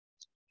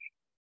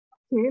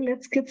Okay,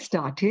 let's get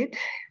started.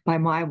 By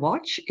my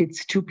watch,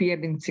 it's 2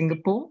 p.m. in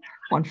Singapore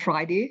on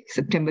Friday,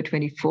 September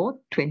 24th,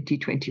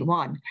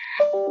 2021.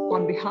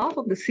 On behalf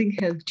of the Sing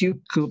Health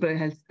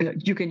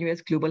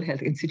Duke-NUS Global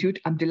Health Institute,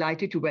 I'm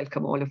delighted to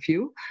welcome all of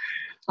you.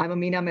 I'm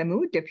Amina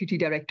Mahmood, Deputy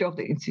Director of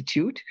the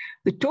Institute.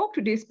 The talk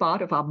today is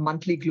part of our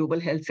monthly Global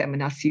Health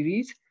Seminar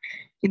series.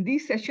 In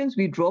these sessions,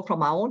 we draw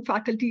from our own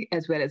faculty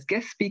as well as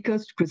guest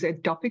speakers to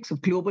present topics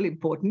of global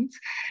importance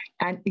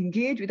and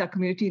engage with our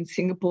community in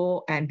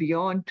Singapore and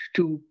beyond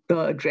to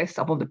address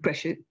some of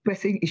the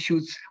pressing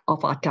issues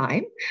of our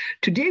time.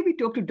 Today, we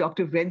talk to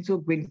Dr. Renzo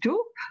Guinto,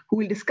 who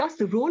will discuss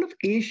the role of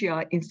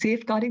Asia in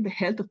safeguarding the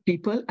health of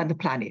people and the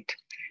planet.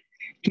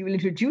 He will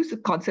introduce the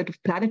concept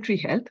of planetary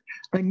health,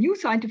 a new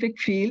scientific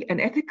field and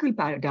ethical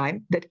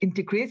paradigm that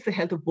integrates the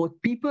health of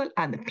both people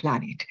and the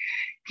planet.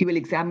 He will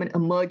examine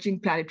emerging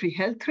planetary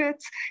health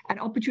threats and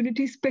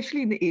opportunities,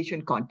 especially in the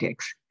Asian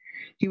context.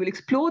 He will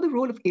explore the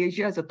role of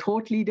Asia as a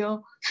thought leader,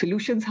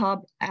 solutions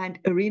hub, and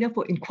arena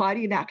for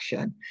inquiry and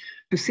action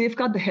to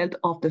safeguard the health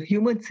of the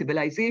human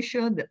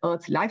civilization, the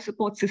Earth's life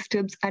support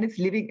systems, and its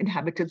living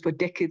inhabitants for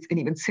decades and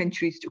even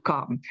centuries to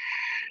come.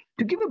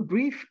 To give a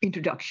brief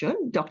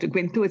introduction, Dr.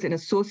 Guinto is an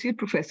associate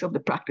professor of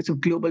the practice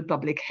of global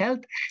public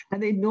health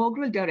and the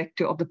inaugural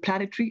director of the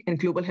Planetary and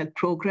Global Health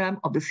Program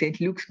of the St.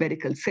 Luke's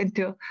Medical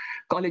Center,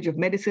 College of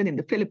Medicine in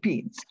the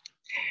Philippines.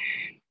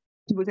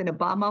 He was an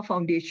Obama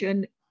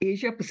Foundation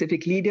Asia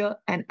Pacific leader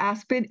and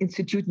Aspen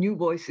Institute New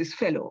Voices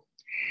Fellow.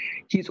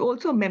 He is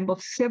also a member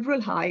of several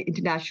high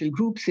international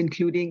groups,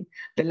 including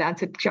the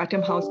Lancet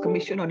Chatham House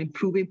Commission on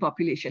Improving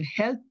Population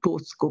Health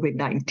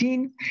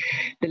Post-COVID-19,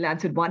 the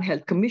Lancet One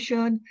Health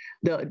Commission,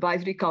 the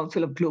Advisory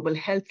Council of Global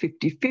Health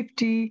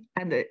 50/50,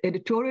 and the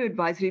Editorial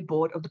Advisory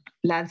Board of the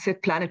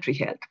Lancet Planetary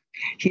Health.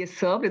 He has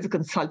served as a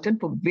consultant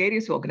for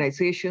various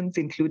organizations,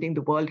 including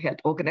the World Health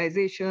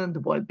Organization,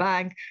 the World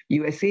Bank,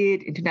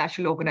 USAID,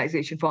 International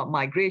Organization for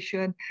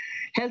Migration,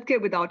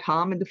 Healthcare Without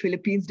Harm, and the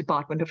Philippines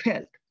Department of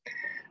Health.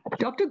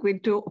 Dr.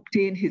 Guinto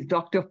obtained his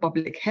Doctor of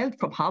Public Health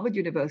from Harvard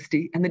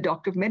University and the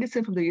Doctor of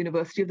Medicine from the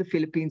University of the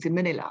Philippines in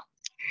Manila.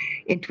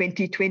 In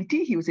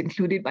 2020, he was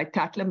included by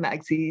Tatler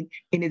magazine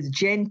in its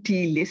Gen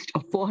T list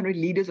of 400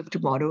 leaders of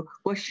tomorrow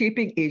who are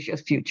shaping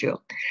Asia's future.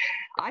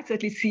 I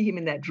certainly see him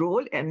in that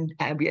role, and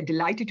we are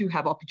delighted to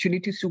have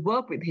opportunities to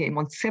work with him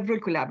on several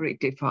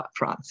collaborative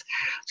fronts.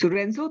 So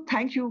Renzo,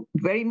 thank you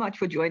very much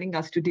for joining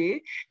us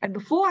today. And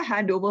before I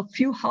hand over a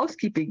few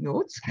housekeeping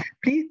notes,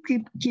 please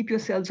keep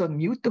yourselves on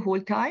mute the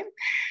whole time.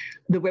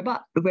 The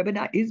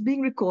webinar is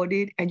being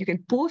recorded, and you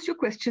can post your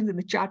questions in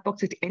the chat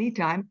box at any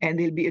time, and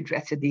they'll be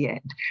addressed at the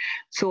end.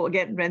 So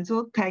again,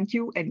 Renzo, thank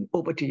you, and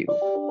over to you.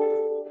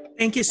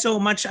 Thank you so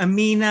much,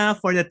 Amina,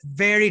 for that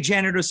very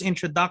generous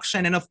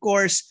introduction. And of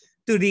course,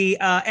 to the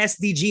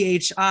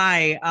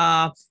SDGHI,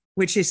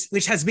 which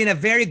has been a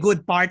very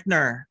good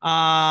partner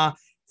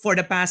for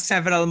the past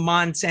several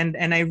months. And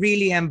I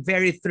really am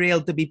very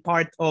thrilled to be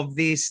part of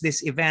this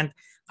event.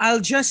 I'll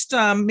just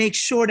make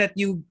sure that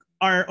you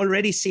are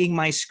already seeing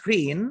my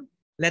screen.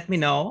 Let me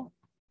know.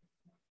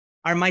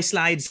 Are my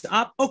slides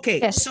up?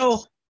 Okay, yes.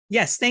 So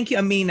yes, thank you,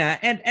 Amina.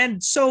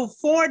 And so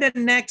for the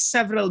next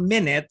several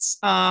minutes,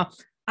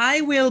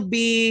 I will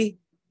be,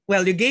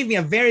 well, you gave me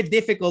a very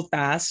difficult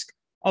task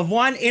of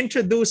one,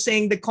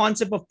 introducing the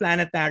concept of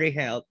planetary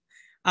health,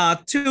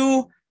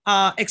 two,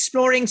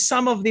 exploring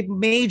some of the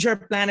major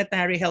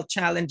planetary health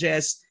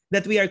challenges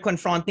that we are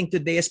confronting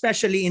today,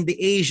 especially in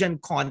the Asian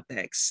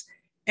context.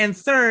 And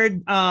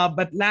third,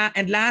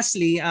 and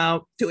lastly,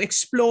 to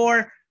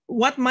explore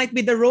what might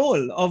be the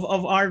role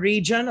of our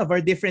region, of our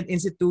different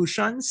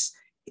institutions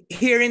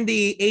here in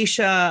the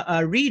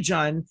Asia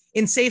region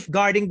in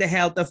safeguarding the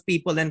health of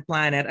people and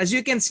planet. As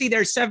you can see,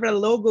 there are several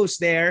logos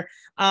there,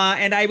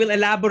 and I will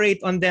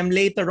elaborate on them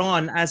later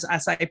on as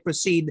I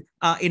proceed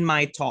in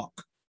my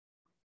talk.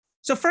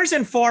 So first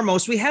and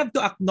foremost, we have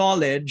to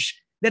acknowledge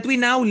that we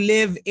now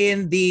live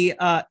in the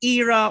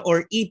era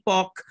or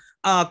epoch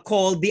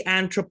called the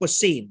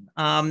Anthropocene.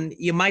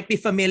 You might be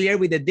familiar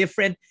with the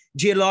different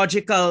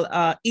geological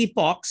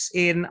epochs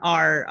in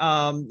our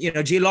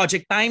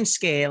geologic time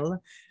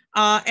scale.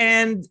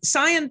 And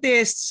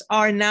scientists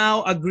are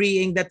now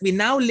agreeing that we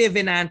now live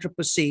in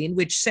Anthropocene,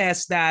 which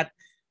says that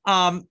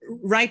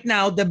right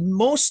now the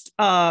most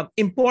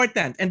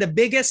important and the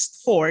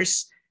biggest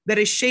force that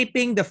is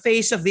shaping the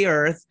face of the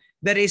earth,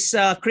 that is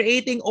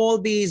creating all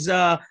these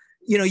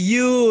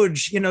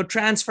huge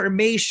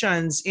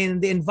transformations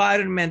in the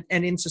environment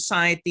and in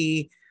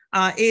society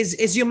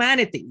is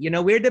humanity.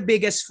 We're the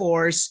biggest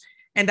force,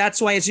 and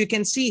that's why, as you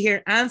can see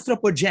here,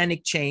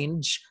 anthropogenic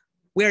change.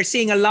 We are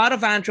seeing a lot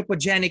of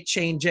anthropogenic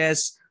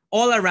changes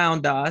all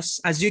around us,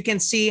 as you can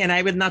see, and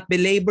I will not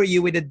belabor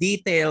you with the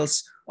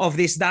details of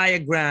this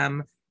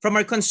diagram, from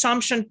our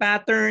consumption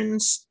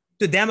patterns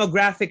to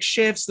demographic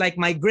shifts like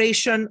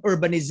migration,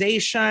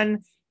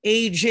 urbanization,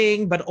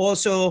 aging, but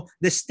also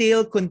the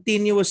still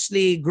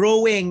continuously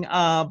growing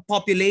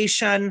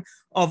population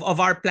of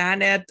our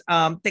planet,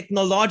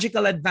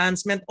 technological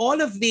advancement.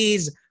 All of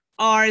these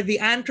are the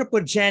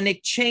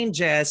anthropogenic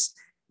changes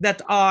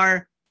that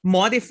are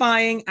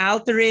modifying,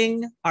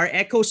 altering our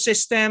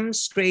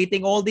ecosystems,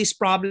 creating all these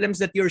problems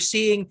that you're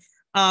seeing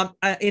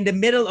in the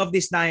middle of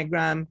this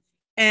diagram,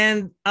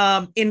 and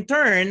in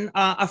turn,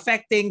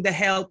 affecting the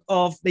health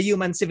of the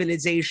human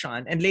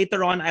civilization. And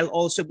later on, I'll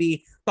also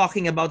be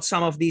talking about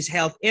some of these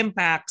health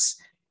impacts.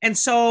 And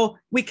so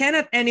we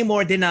cannot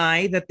anymore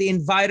deny that the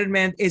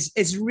environment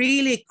is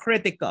really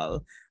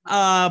critical,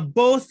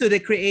 both to the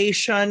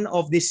creation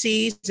of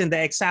disease and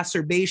the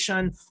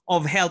exacerbation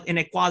of health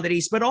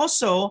inequalities, but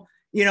also,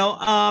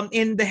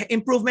 in the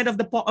improvement of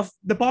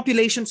the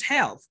population's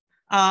health.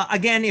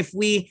 Again, if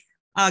we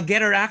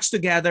get our acts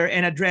together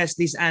and address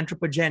these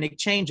anthropogenic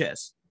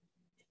changes.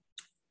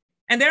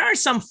 And there are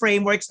some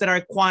frameworks that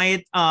are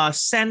quite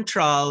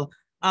central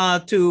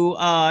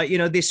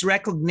to this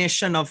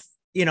recognition of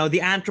the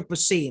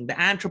Anthropocene, the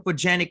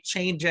anthropogenic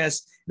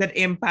changes that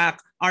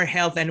impact our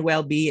health and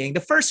well-being.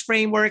 The first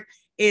framework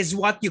is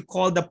what you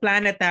call the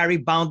Planetary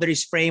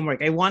Boundaries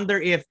Framework. I wonder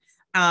if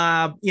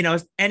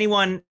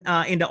anyone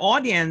in the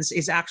audience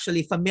is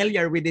actually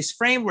familiar with this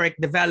framework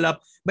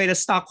developed by the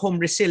Stockholm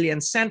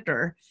Resilience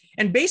Center.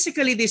 And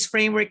basically, this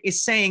framework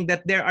is saying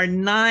that there are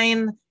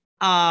 9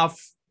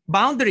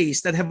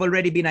 boundaries that have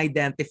already been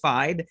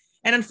identified.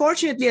 And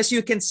unfortunately, as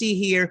you can see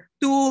here,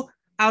 2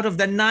 out of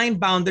the 9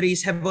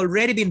 boundaries have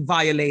already been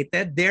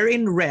violated. They're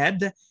in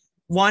red.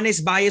 One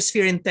is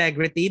biosphere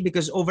integrity,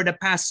 because over the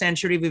past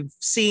century, we've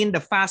seen the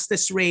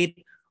fastest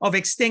rate of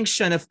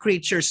extinction of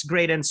creatures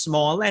great and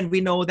small. And we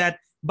know that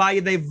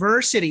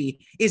biodiversity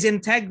is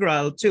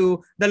integral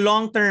to the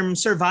long-term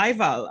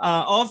survival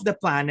of the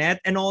planet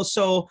and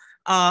also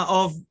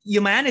of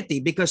humanity,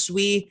 because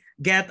we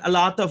get a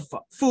lot of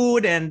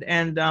food and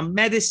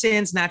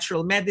medicines,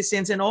 natural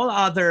medicines, and all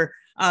other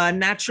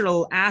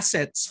natural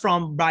assets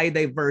from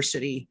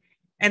biodiversity.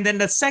 And then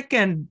the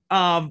second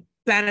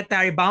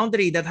planetary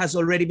boundary that has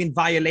already been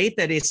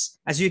violated is,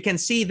 as you can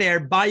see there,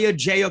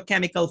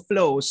 biogeochemical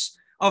flows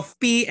of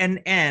P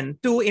and N,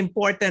 2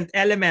 important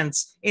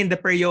elements in the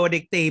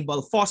periodic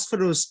table,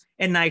 phosphorus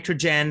and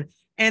nitrogen.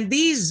 And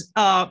these,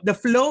 the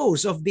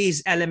flows of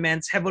these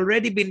elements have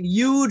already been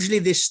hugely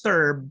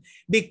disturbed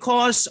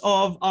because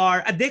of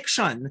our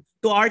addiction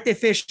to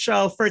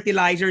artificial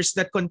fertilizers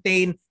that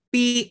contain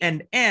P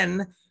and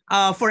N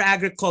for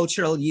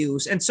agricultural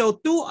use. And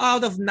so 2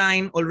 out of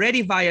 9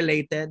 already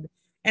violated,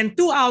 and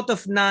 2 out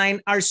of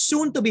 9 are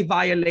soon to be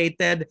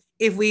violated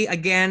if we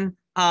again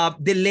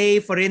delay,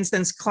 for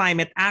instance,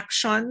 climate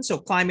action. So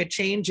climate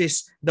change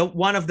is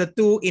one of the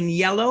 2 in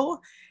yellow.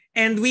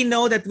 And we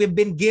know that we've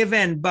been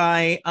given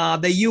by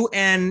the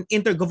UN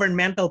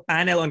Intergovernmental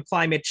Panel on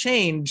Climate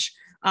Change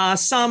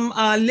some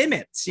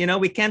limits.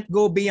 We can't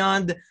go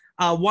beyond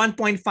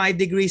 1.5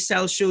 degrees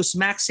Celsius,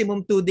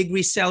 maximum 2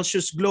 degrees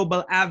Celsius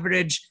global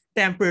average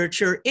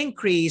temperature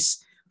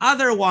increase.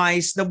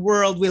 Otherwise, the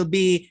world will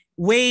be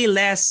way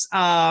less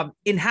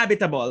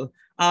inhabitable,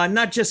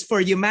 not just for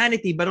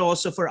humanity, but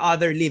also for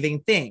other living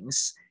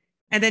things.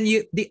 And then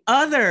the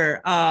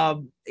other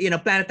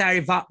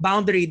planetary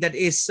boundary that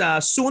is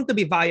soon to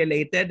be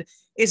violated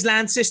is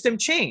land system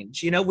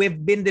change.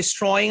 We've been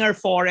destroying our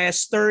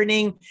forests,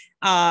 turning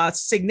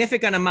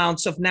significant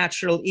amounts of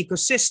natural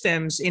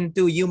ecosystems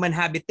into human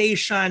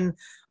habitation,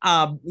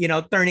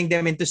 turning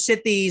them into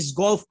cities,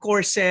 golf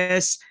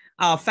courses,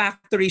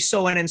 factories,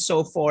 so on and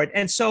so forth.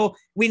 And so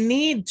we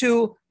need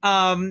to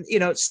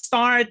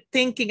start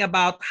thinking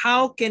about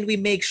how can we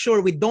make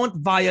sure we don't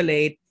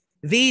violate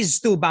these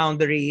 2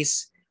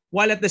 boundaries,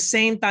 while at the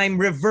same time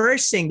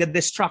reversing the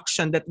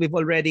destruction that we've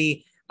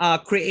already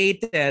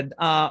created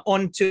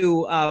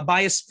onto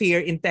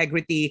biosphere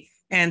integrity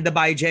and the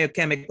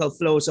biogeochemical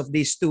flows of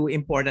these 2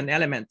 important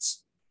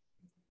elements.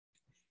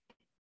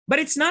 But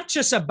it's not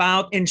just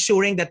about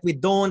ensuring that we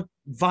don't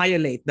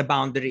violate the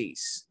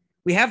boundaries.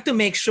 We have to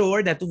make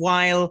sure that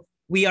while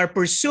we are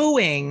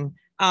pursuing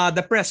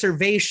the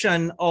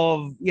preservation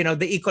of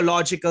the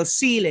ecological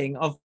ceiling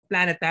of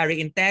planetary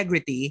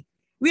integrity,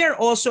 we are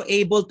also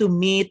able to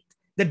meet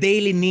the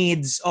daily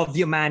needs of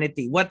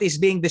humanity, what is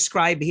being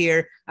described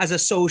here as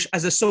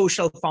a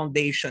social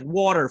foundation: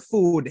 water,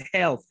 food,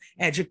 health,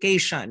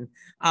 education,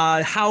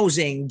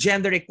 housing,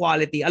 gender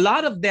equality, a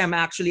lot of them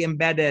actually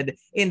embedded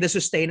in the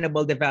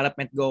Sustainable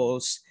Development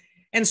Goals.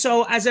 And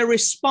so as a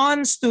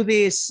response to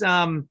this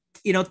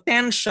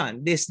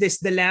tension, this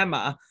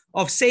dilemma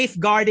of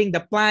safeguarding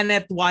the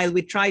planet while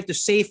we try to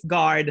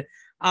safeguard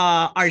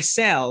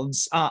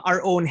ourselves,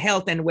 our own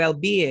health and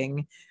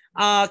well-being,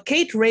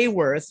 Kate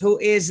Raworth, who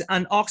is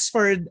an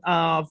Oxford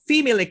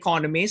female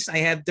economist, I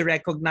have to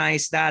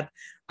recognize that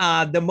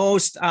the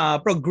most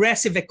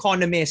progressive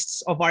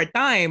economists of our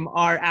time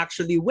are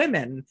actually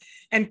women.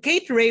 And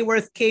Kate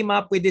Raworth came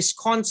up with this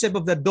concept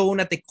of the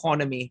donut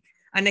economy,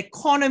 an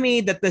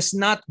economy that does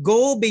not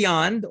go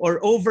beyond or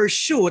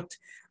overshoot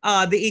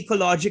the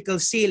ecological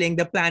ceiling,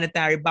 the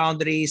planetary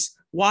boundaries,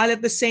 while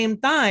at the same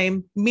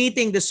time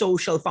meeting the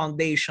social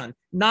foundation,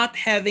 not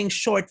having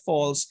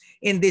shortfalls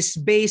in these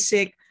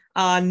basic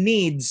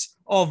needs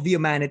of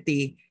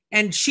humanity.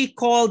 And she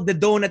called the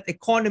donut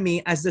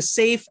economy as the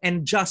safe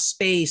and just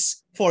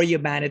space for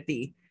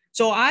humanity.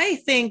 So I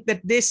think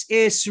that this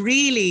is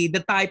really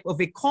the type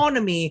of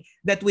economy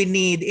that we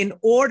need in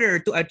order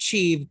to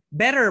achieve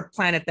better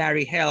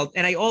planetary health.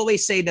 And I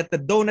always say that the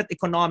Donut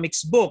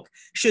Economics book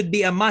should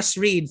be a must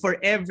read for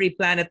every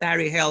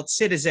planetary health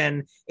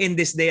citizen in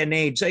this day and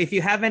age. So if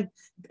you haven't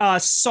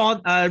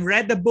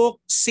read the book,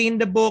 seen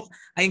the book,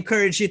 I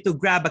encourage you to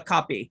grab a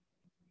copy.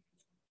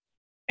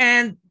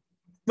 And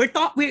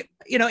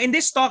in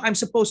this talk, I'm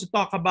supposed to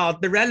talk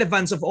about the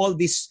relevance of all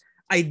these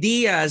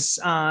ideas,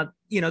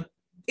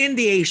 in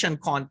the Asian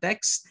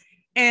context.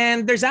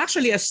 And there's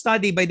actually a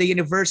study by the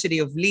University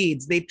of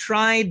Leeds. They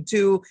tried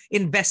to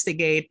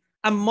investigate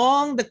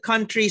among the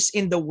countries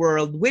in the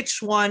world,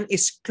 which one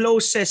is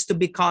closest to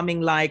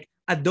becoming like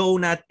a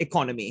donut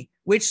economy,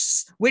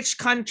 which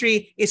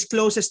country is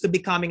closest to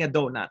becoming a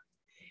donut.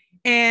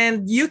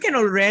 And you can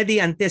already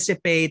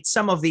anticipate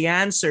some of the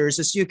answers.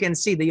 As you can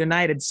see, the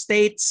United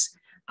States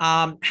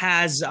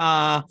has,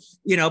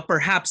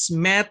 perhaps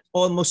met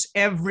almost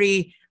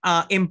every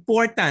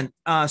important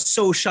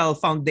social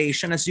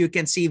foundation. As you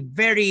can see,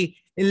 very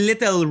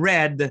little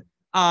red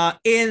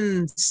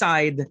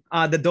inside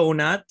the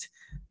donut.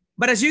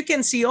 But as you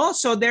can see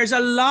also, there's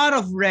a lot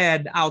of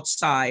red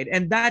outside.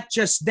 And that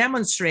just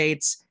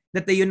demonstrates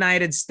that the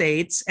United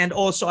States and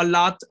also a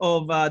lot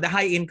of the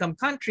high-income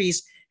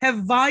countries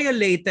have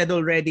violated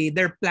already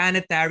their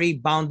planetary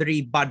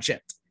boundary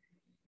budget.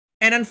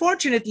 And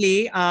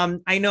unfortunately,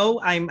 I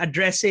know I'm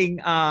addressing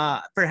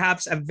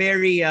perhaps a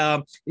very,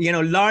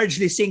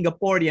 largely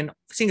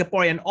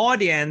Singaporean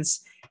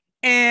audience,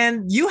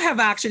 and you have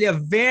actually a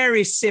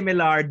very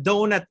similar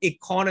donut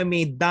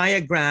economy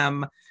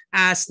diagram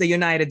as the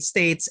United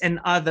States and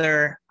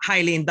other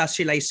highly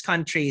industrialized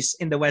countries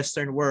in the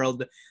Western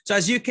world. So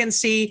as you can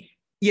see,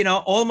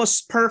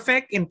 almost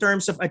perfect in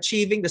terms of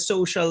achieving the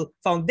social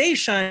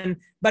foundation,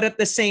 but at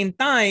the same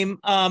time,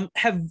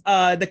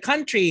 the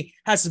country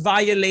has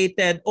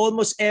violated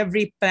almost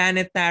every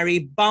planetary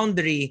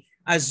boundary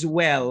as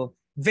well,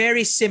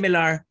 very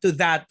similar to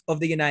that of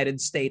the United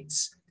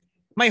States.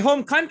 My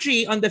home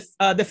country, on the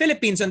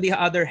Philippines, on the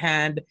other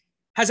hand,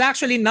 has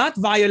actually not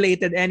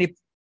violated any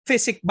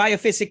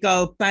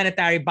biophysical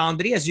planetary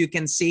boundary. As you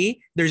can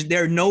see,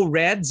 there are no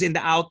reds in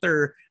the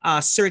outer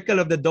circle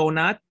of the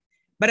donut.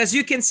 But as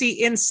you can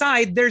see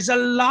inside, there's a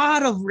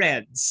lot of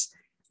reds,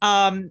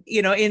 in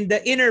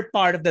the inner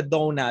part of the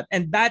donut.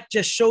 And that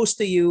just shows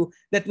to you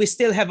that we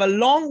still have a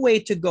long way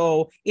to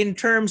go in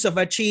terms of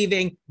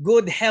achieving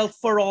good health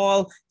for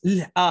all,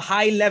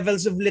 high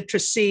levels of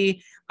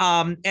literacy,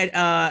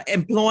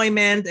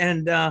 employment,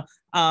 and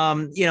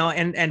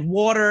and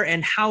water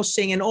and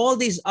housing and all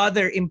these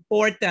other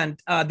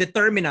important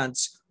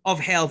determinants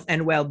of health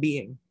and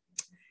well-being.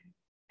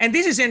 And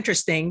this is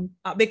interesting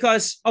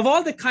because of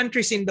all the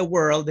countries in the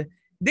world,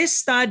 this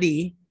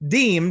study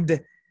deemed,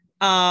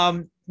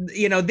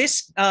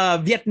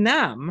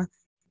 Vietnam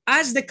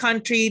as the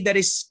country that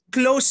is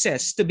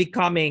closest to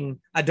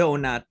becoming a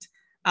donut,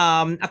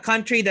 a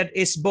country that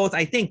is both,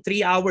 I think,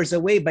 3 hours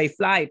away by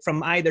flight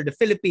from either the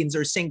Philippines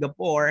or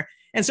Singapore.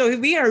 And so if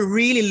we are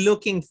really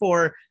looking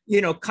for,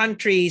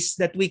 countries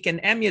that we can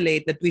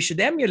emulate, that we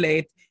should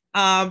emulate,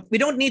 we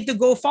don't need to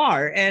go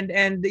far.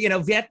 And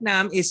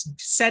Vietnam is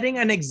setting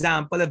an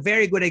example, a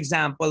very good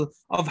example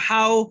of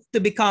how to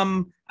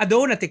become a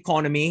donut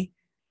economy.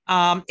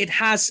 It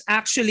has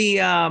actually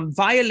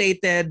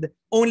violated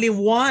only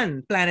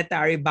one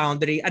planetary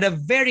boundary at a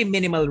very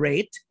minimal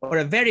rate or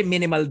a very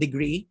minimal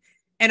degree.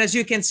 And as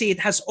you can see, it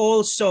has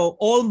also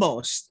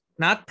almost,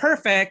 not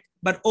perfect,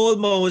 but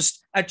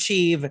almost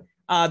achieved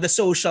the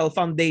social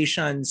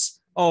foundations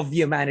of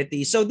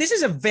humanity. So this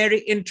is a very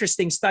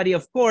interesting study.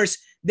 Of course,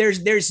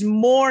 there's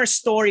more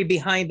story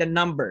behind the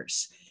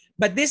numbers,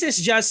 but this is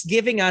just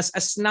giving us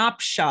a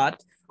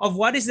snapshot of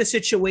what is the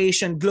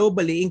situation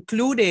globally,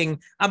 including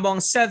among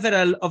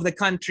several of the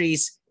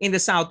countries in the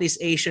Southeast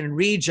Asian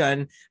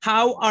region.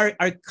 How are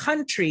our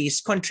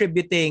countries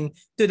contributing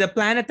to the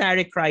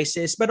planetary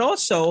crisis, but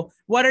also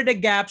what are the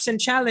gaps and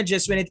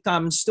challenges when it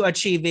comes to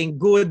achieving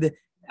good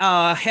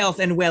health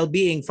and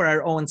well-being for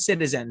our own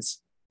citizens?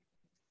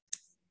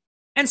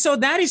 And so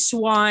that is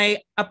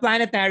why a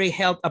planetary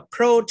health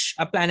approach,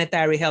 a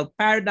planetary health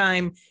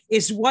paradigm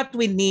is what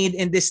we need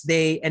in this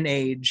day and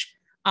age.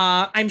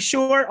 I'm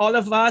sure all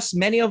of us,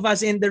 many of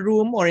us in the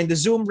room or in the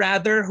Zoom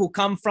rather, who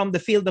come from the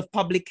field of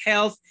public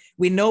health,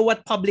 we know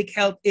what public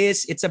health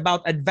is. It's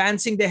about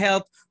advancing the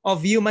health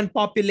of human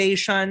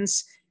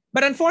populations.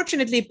 But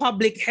unfortunately,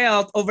 public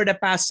health over the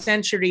past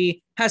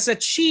century has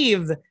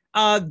achieved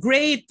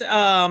great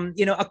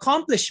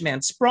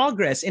accomplishments,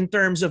 progress in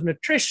terms of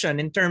nutrition,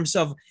 in terms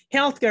of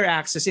healthcare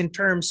access, in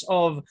terms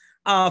of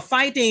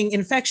fighting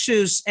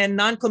infectious and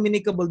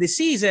non-communicable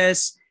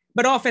diseases,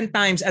 but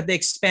oftentimes at the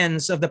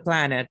expense of the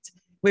planet.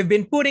 We've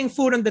been putting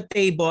food on the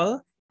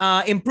table,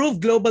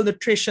 improved global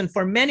nutrition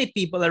for many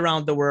people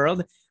around the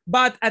world,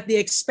 but at the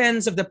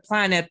expense of the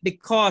planet,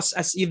 because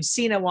as you've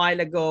seen a while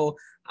ago,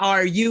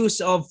 our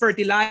use of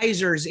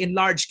fertilizers in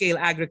large-scale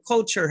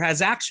agriculture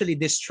has actually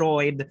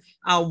destroyed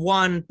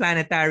one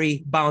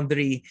planetary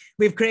boundary.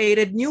 We've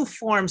created new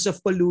forms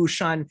of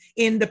pollution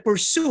in the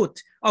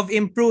pursuit of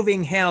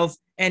improving health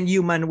and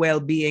human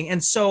well-being.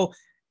 And so,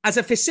 as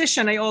a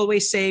physician, I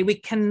always say we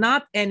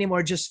cannot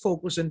anymore just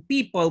focus on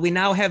people. We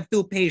now have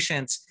two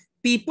patients,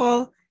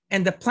 people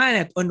and the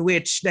planet on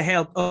which the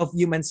health of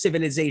human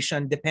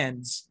civilization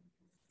depends.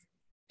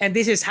 And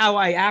this is how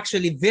I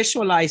actually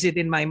visualize it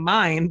in my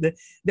mind.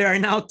 There are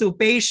now two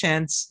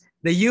patients,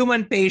 the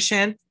human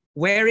patient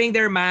wearing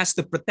their mask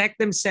to protect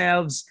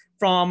themselves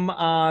from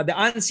the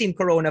unseen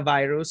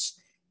coronavirus,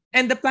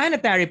 and the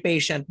planetary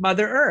patient,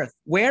 Mother Earth,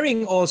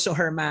 wearing also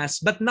her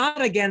mask, but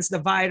not against the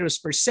virus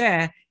per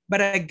se, but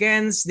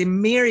against the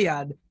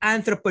myriad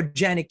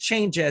anthropogenic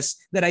changes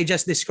that I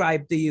just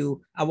described to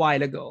you a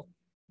while ago.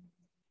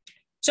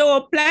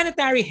 So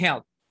planetary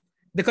health,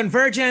 the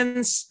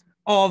convergence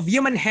of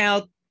human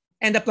health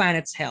and the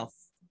planet's health.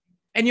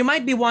 And you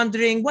might be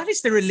wondering, what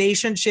is the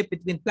relationship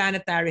between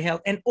planetary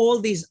health and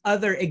all these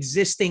other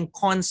existing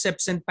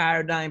concepts and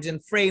paradigms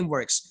and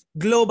frameworks,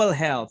 global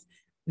health,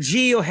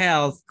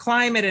 geo-health,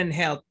 climate and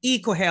health,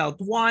 eco-health,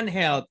 One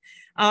Health,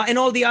 and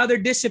all the other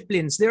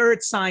disciplines, the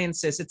earth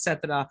sciences,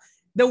 etc.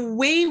 The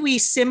way we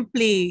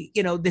simply,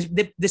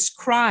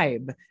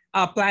 describe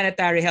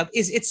planetary health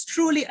is it's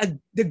truly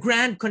the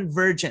grand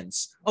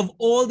convergence of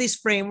all these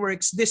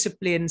frameworks,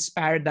 disciplines,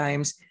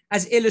 paradigms,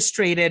 as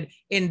illustrated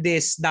in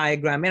this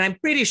diagram. And I'm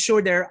pretty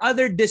sure there are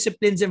other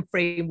disciplines and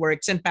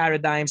frameworks and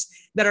paradigms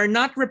that are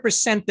not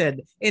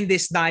represented in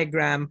this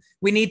diagram.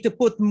 We need to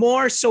put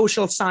more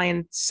social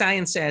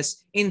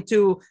sciences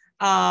into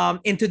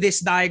this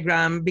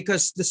diagram,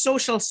 because the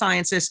social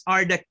sciences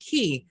are the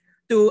key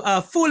to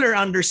a fuller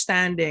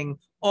understanding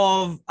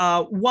of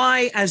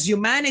why, as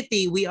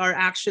humanity, we are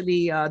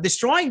actually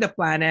destroying the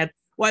planet,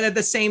 while at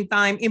the same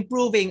time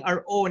improving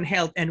our own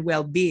health and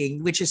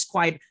well-being, which is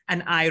quite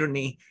an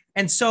irony.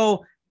 And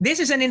so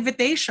this is an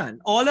invitation.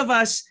 All of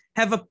us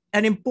have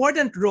an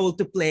important role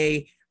to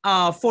play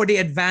for the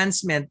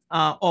advancement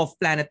of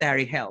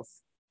planetary health.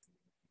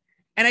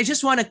 And I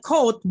just want to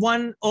quote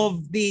one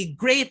of the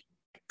great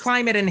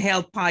climate and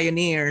health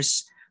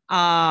pioneers,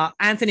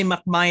 Anthony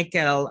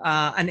McMichael,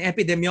 an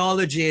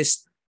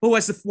epidemiologist who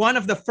was one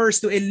of the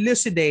first to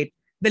elucidate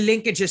the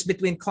linkages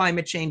between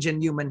climate change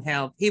and human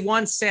health. He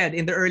once said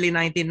in the early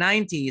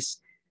 1990s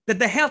that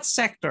the health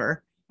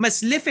sector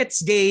must lift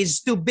its gaze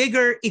to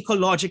bigger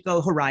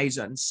ecological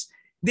horizons.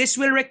 This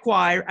will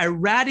require a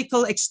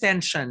radical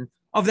extension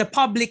of the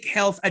public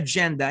health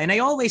agenda. And I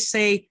always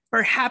say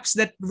perhaps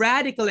that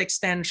radical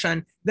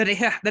extension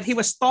that he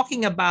was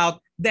talking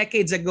about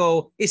decades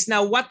ago is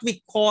now what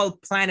we call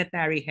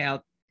planetary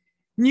health.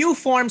 New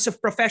forms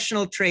of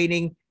professional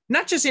training,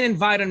 not just in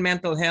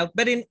environmental health,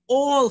 but in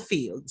all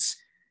fields.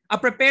 A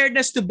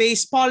preparedness to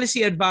base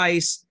policy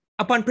advice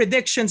upon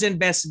predictions and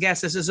best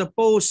guesses as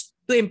opposed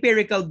to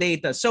empirical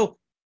data. So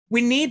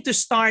we need to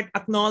start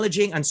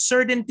acknowledging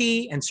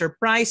uncertainty and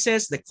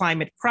surprises, the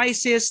climate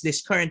crisis,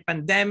 this current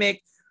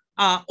pandemic.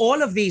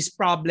 All of these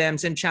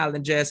problems and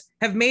challenges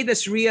have made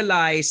us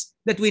realize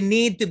that we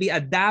need to be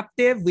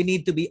adaptive, we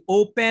need to be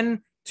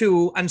open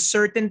to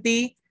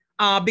uncertainty,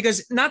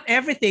 because not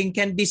everything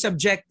can be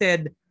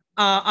subjected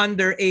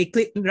under a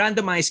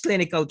randomized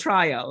clinical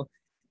trial.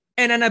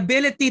 And an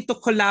ability to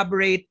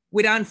collaborate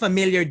with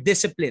unfamiliar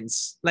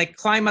disciplines like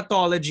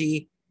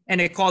climatology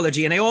and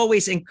ecology. And I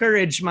always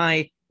encourage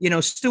my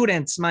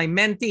students, my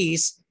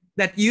mentees,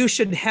 that you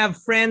should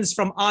have friends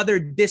from other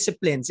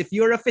disciplines. If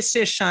you're a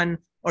physician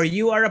or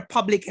you are a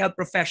public health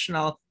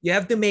professional, you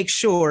have to make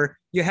sure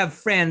you have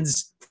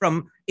friends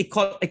from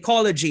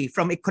ecology,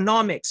 from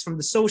economics, from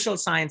the social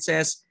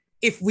sciences,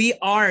 if we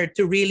are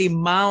to really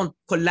mount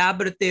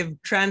collaborative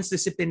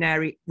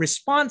transdisciplinary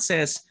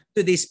responses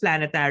to these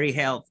planetary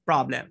health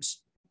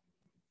problems.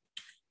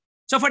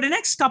 So for the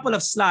next couple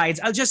of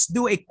slides, I'll just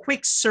do a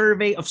quick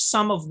survey of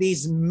some of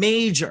these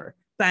major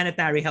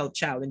planetary health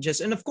challenges.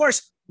 And of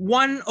course,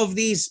 one of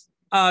these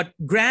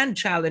grand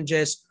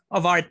challenges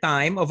of our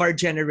time, of our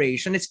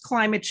generation, is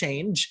climate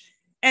change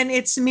and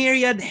its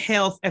myriad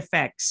health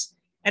effects.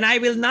 And I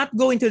will not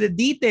go into the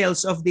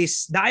details of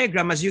this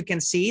diagram. As you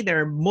can see,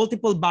 there are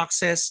multiple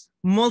boxes,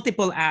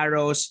 multiple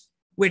arrows,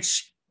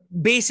 which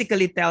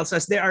basically tells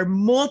us there are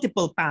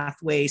multiple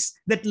pathways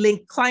that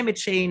link climate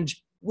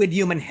change with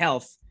human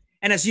health.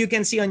 And as you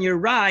can see on your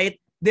right,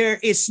 there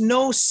is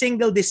no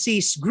single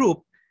disease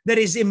group that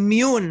is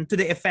immune to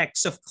the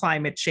effects of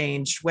climate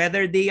change,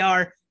 whether they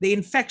are the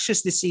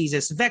infectious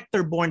diseases,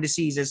 vector-borne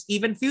diseases,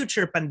 even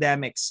future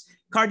pandemics,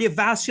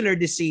 cardiovascular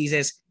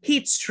diseases,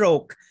 heat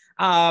stroke,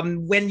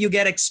 when you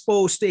get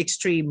exposed to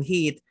extreme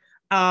heat.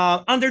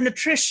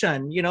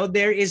 Undernutrition,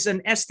 there is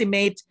an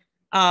estimate,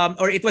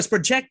 or it was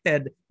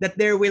projected that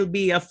there will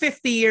be a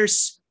 50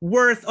 years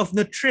worth of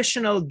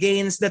nutritional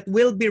gains that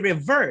will be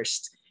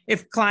reversed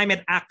if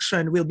climate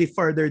action will be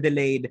further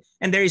delayed.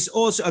 And there is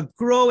also a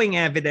growing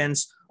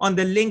evidence on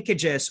the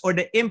linkages or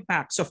the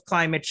impacts of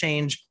climate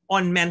change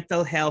on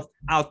mental health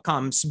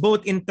outcomes,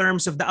 both in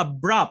terms of the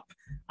abrupt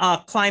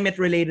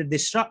climate-related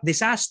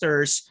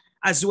disasters,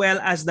 as well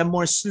as the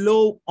more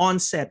slow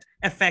onset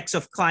effects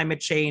of climate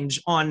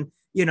change on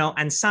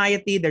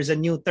anxiety. There's a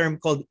new term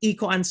called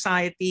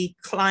eco-anxiety,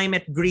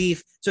 climate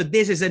grief. So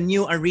this is a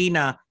new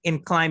arena in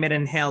climate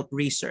and health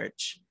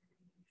research.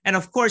 And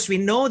of course, we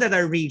know that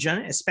our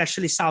region,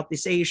 especially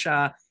Southeast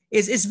Asia,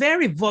 is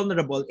very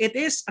vulnerable. It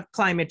is a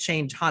climate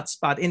change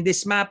hotspot. In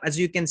this map, as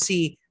you can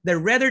see, the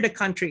redder the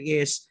country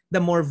is, the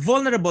more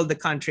vulnerable the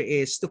country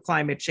is to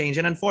climate change.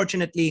 And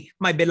unfortunately,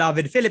 my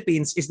beloved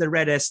Philippines is the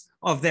reddest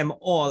of them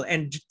all.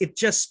 And it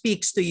just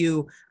speaks to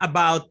you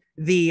about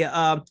the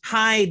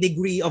high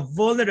degree of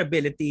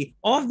vulnerability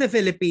of the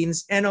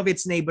Philippines and of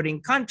its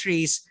neighboring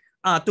countries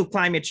to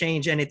climate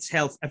change and its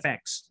health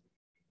effects.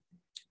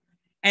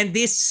 And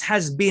this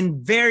has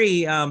been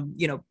very,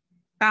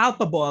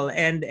 palpable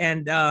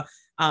and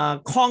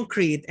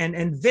concrete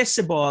and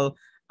visible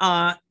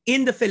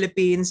in the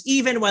Philippines,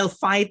 even while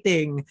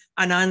fighting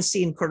an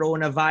unseen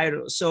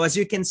coronavirus. So as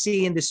you can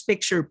see in this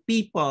picture,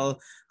 people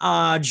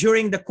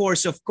during the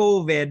course of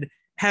COVID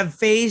have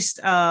faced,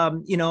 a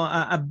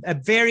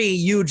very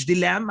huge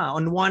dilemma.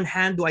 On one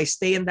hand, do I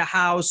stay in the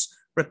house,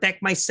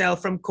 protect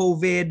myself from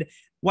COVID,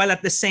 while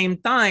at the same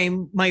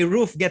time, my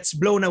roof gets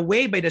blown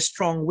away by the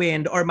strong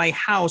wind or my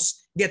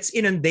house gets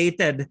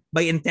inundated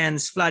by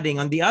intense flooding?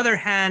 On the other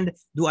hand,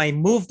 do I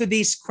move to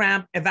these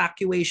cramped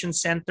evacuation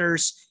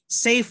centers,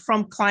 safe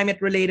from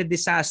climate-related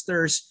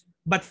disasters,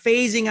 but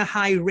facing a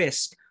high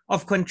risk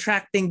of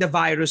contracting the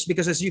virus?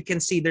 Because as you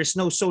can see, there's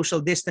no social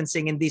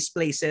distancing in these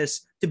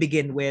places to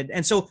begin with.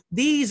 And so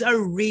these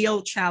are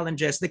real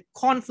challenges, the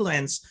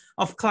confluence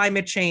of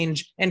climate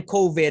change and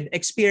COVID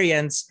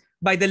experience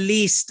by the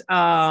least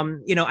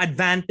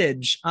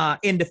advantage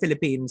in the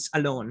Philippines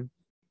alone.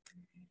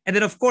 And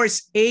then, of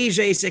course,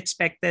 Asia is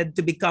expected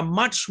to become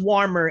much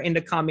warmer in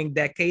the coming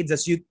decades,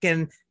 as you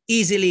can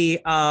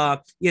easily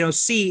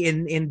see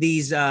in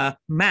these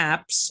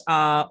maps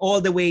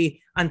all the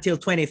way until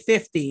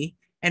 2050.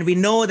 And we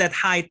know that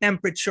high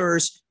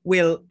temperatures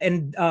will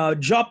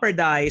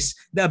jeopardize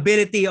the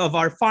ability of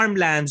our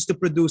farmlands to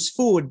produce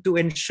food to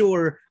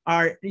ensure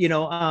our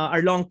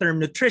long-term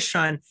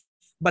nutrition,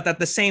 but at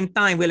the same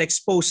time will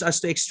expose us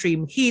to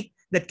extreme heat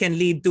that can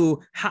lead to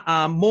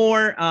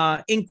more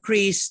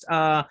increased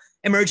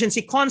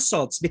emergency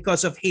consults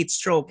because of heat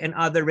stroke and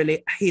other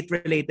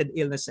heat-related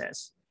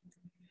illnesses.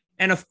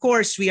 And of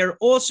course, we are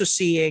also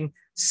seeing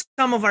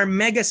some of our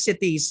mega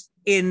cities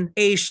in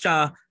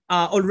Asia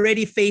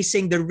already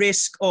facing the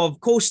risk of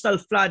coastal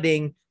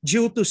flooding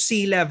due to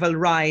sea level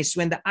rise.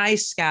 When the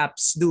ice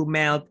caps do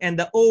melt and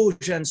the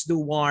oceans do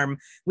warm,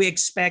 we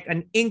expect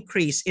an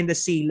increase in the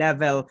sea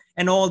level,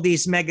 and all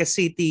these mega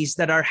cities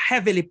that are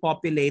heavily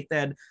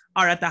populated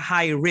are at a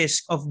high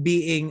risk of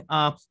being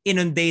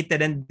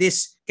inundated. And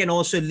this can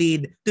also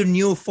lead to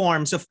new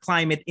forms of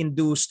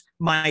climate-induced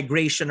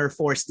migration or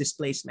forced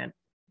displacement.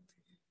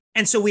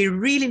 And so we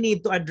really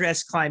need to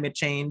address climate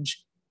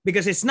change,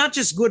 because it's not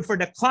just good for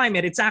the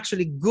climate, it's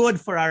actually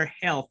good for our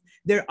health.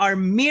 There are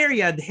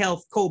myriad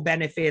health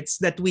co-benefits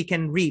that we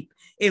can reap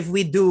if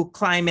we do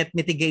climate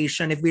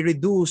mitigation, if we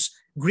reduce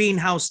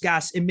greenhouse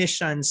gas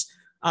emissions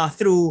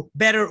through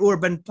better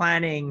urban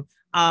planning,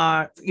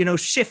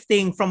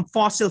 shifting from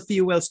fossil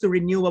fuels to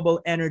renewable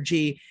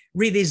energy,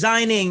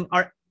 redesigning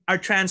our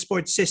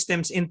transport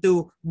systems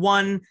into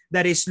one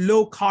that is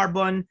low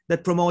carbon,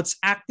 that promotes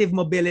active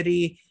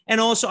mobility, and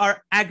also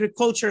our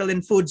agricultural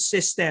and food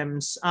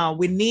systems.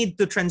 We need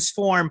to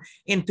transform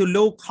into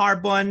low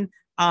carbon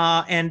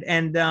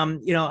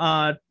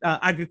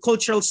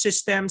agricultural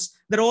systems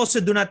that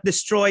also do not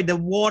destroy the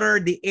water,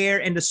 the air,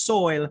 and the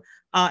soil,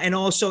 and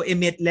also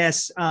emit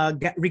less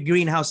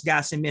greenhouse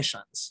gas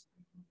emissions.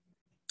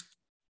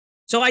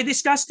 So I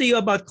discussed to you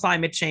about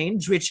climate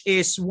change, which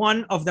is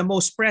one of the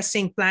most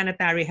pressing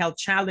planetary health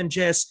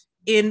challenges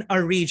in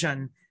our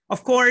region.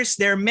 Of course,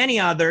 there are many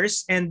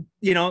others, and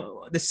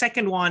the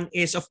second one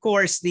is, of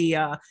course,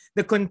 the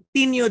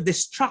continued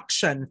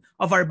destruction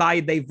of our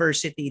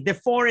biodiversity,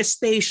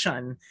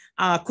 deforestation,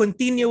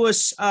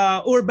 continuous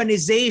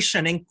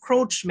urbanization,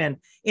 encroachment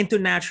into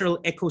natural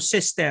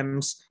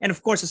ecosystems, and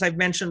of course, as I've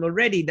mentioned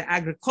already, the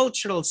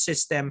agricultural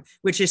system,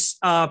 which is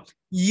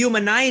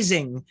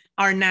humanizing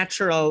our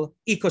natural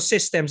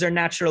ecosystems, our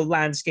natural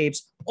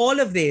landscapes. All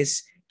of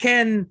this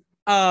can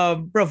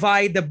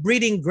provide the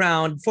breeding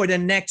ground for the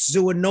next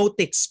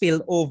zoonotic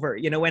spillover.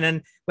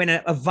 When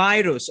a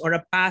virus or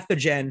a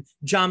pathogen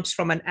jumps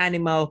from an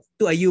animal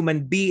to a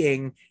human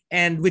being,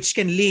 and which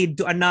can lead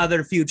to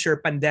another future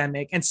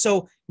pandemic. And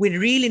so we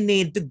really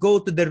need to go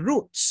to the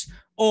roots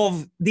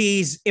of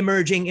these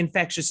emerging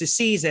infectious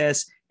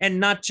diseases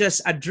and not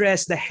just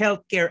address the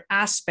healthcare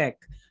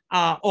aspect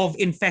of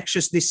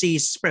infectious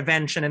disease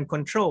prevention and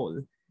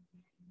control.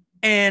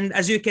 And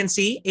as you can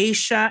see,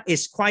 Asia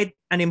is quite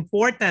an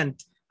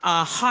important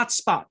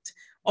hotspot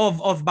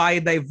of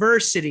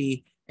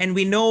biodiversity. And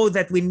we know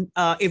that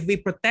if we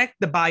protect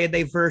the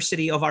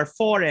biodiversity of our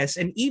forests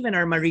and even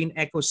our marine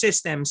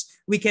ecosystems,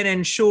 we can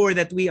ensure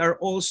that we are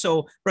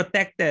also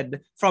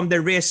protected from the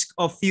risk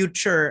of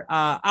future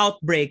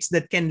outbreaks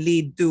that can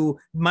lead to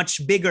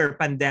much bigger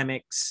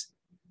pandemics.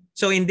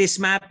 So in this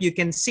map, you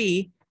can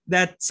see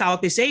that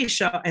Southeast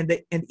Asia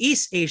and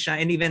East Asia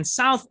and even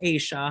South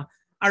Asia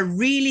are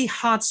really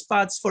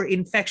hotspots for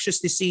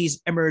infectious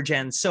disease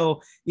emergence.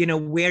 So,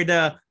 where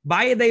the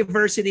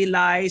biodiversity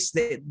lies,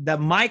 the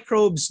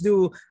microbes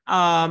do,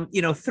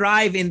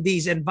 thrive in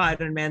these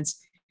environments.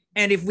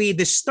 And if we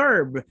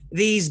disturb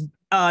these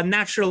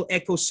natural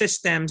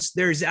ecosystems,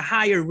 there's a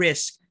higher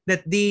risk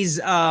that these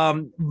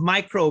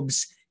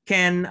microbes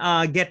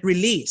can get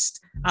released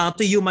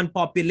to human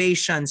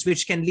populations,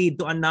 which can lead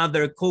to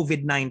another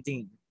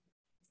COVID-19.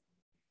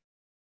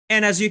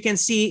 And as you can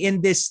see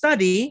in this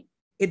study,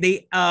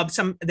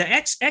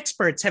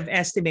 experts have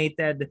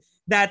estimated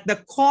that the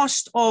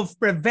cost of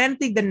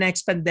preventing the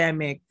next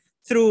pandemic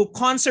through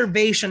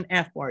conservation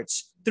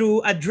efforts,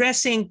 through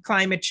addressing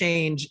climate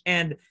change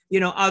and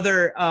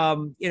other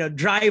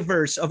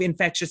drivers of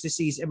infectious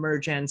disease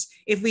emergence,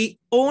 if we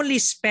only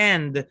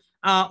spend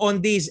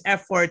on these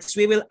efforts,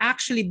 we will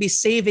actually be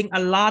saving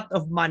a lot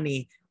of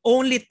money.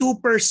 Only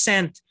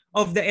 2%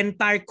 of the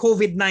entire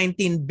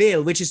COVID-19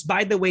 bill, which is,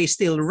 by the way,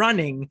 still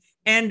running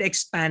and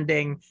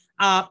expanding,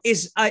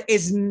 is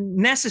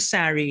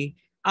necessary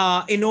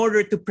in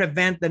order to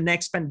prevent the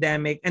next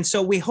pandemic. And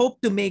so we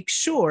hope to make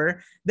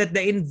sure that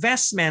the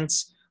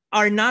investments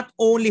are not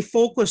only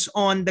focused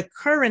on the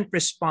current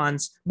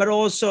response, but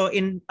also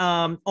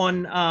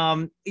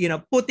on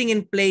putting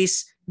in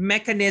place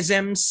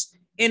mechanisms,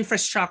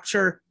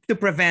 infrastructure to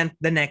prevent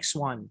the next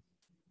one.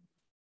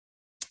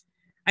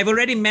 I've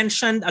already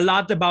mentioned a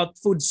lot about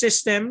food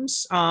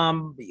systems.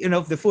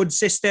 The food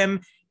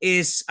system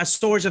is a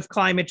source of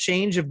climate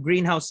change, of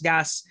greenhouse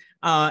gas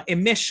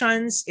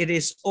emissions. It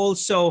is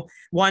also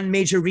one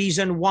major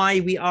reason why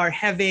we are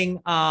having,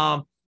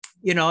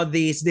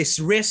 this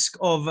risk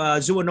of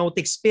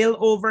zoonotic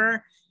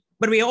spillover.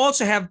 But we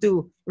also have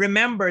to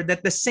remember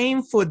that the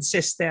same food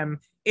system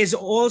is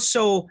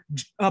also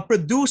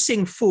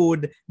producing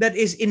food that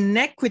is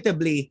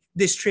inequitably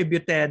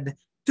distributed.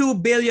 2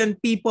 billion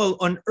people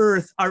on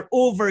Earth are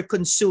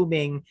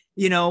over-consuming,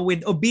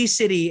 with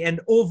obesity and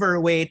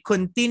overweight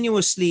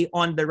continuously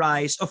on the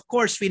rise. Of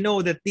course, we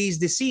know that these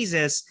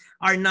diseases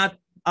are not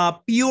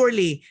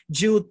purely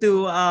due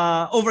to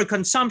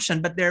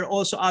overconsumption, but there are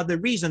also other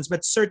reasons.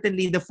 But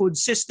certainly the food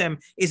system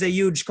is a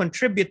huge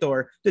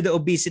contributor to the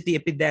obesity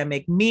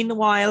epidemic.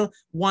 Meanwhile,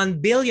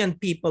 1 billion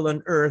people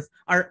on Earth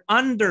are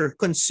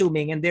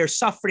under-consuming and they're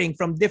suffering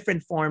from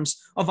different forms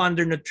of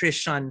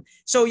undernutrition.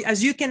 So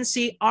as you can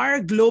see,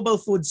 our global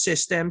food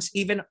systems,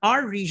 even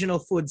our regional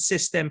food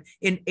system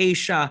in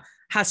Asia,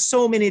 has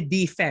so many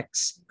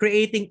defects,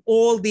 creating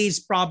all these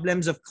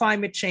problems of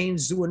climate change,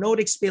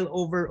 zoonotic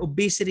spillover,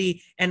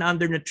 obesity, and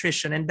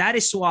undernutrition. And that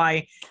is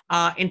why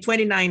in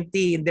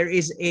 2019, there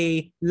is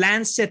a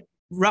Lancet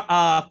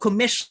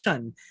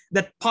commission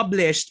that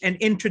published and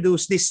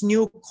introduced this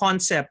new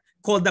concept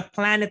called the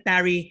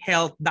Planetary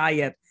Health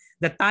Diet.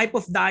 The type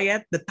of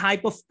diet, the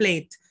type of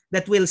plate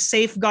that will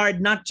safeguard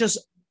not just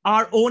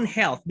our own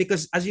health,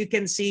 because as you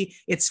can see,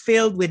 it's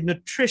filled with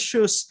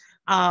nutritious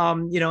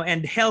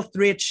and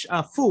health-rich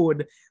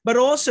food, but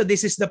also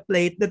this is the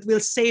plate that will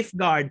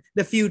safeguard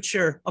the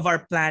future of our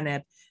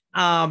planet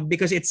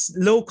because it's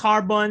low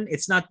carbon.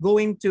 It's not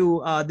going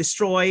to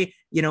destroy,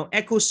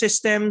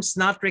 ecosystems,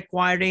 not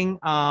requiring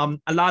a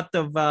lot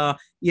of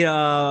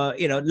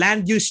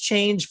land use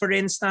change, for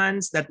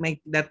instance, that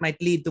might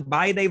lead to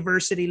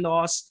biodiversity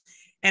loss.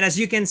 And as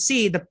you can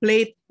see, the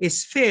plate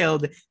is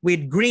filled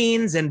with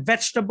greens and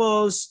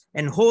vegetables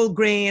and whole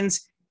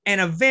grains,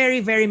 and a very,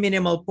 very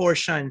minimal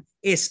portion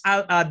is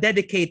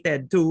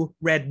dedicated to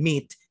red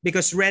meat,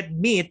 because red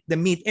meat, the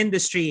meat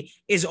industry,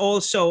 is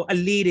also a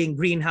leading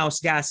greenhouse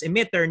gas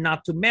emitter,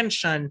 not to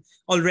mention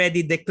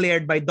already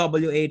declared by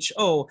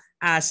WHO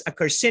as a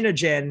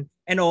carcinogen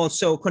and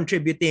also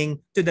contributing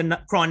to the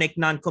chronic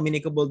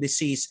non-communicable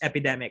disease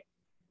epidemic.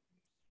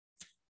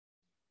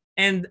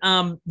 And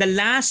the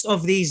last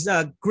of these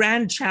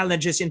grand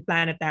challenges in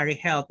planetary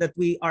health that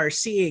we are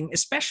seeing,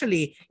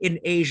 especially in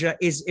Asia,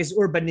 is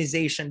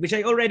urbanization, which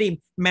I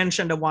already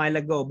mentioned a while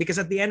ago. Because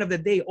at the end of the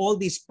day, all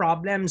these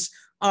problems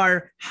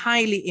are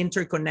highly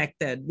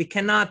interconnected. We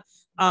cannot,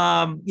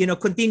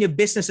 continue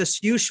business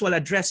as usual,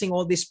 addressing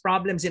all these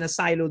problems in a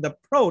siloed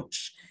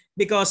approach,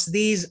 because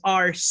these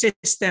are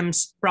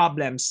systems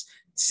problems,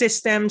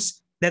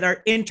 systems that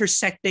are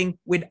intersecting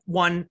with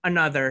one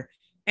another.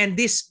 And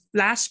this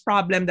last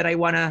problem that I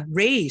want to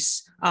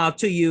raise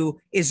to you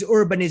is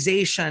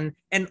urbanization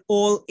and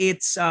all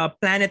its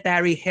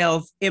planetary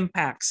health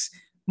impacts.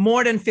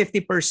 More than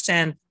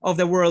 50% of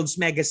the world's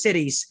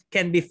megacities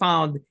can be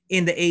found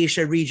in the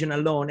Asia region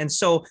alone. And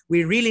so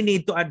we really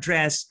need to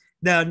address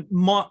the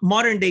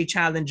modern day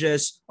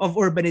challenges of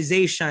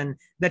urbanization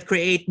that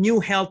create new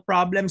health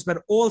problems,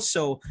 but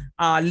also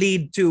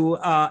lead to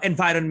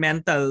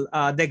environmental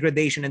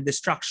degradation and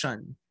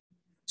destruction.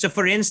 So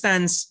for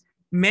instance,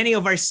 many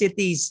of our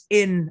cities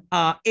in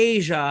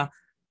Asia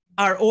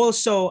are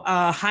also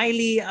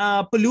highly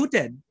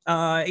polluted,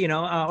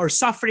 or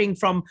suffering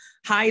from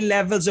high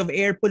levels of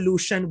air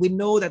pollution. We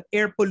know that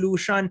air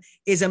pollution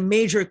is a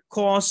major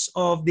cause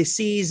of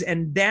disease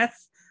and death.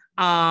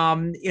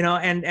 And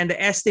the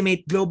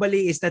estimate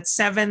globally is that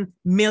 7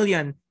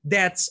 million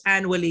deaths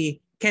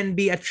annually can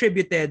be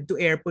attributed to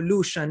air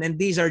pollution. And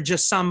these are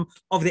just some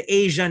of the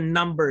Asian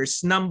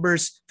numbers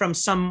from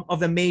some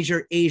of the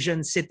major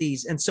Asian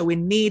cities. And so we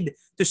need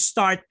to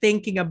start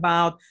thinking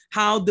about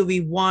how do we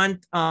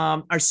want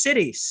our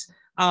cities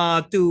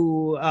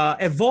to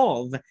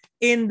evolve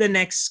in the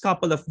next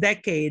couple of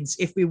decades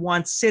if we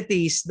want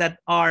cities that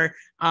are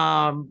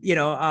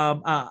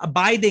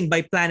abiding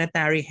by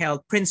planetary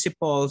health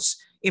principles,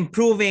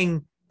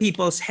 improving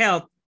people's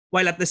health,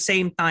 while at the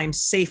same time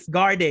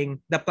safeguarding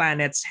the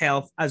planet's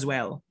health as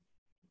well.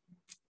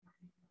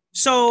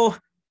 So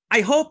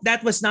I hope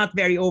that was not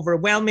very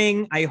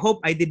overwhelming. I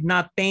hope I did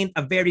not paint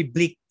a very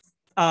bleak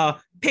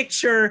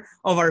picture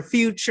of our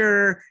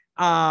future,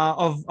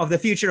 of the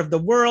future of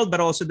the world, but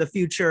also the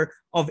future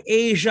of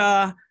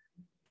Asia.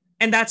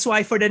 And that's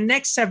why for the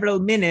next several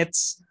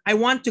minutes, I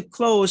want to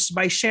close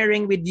by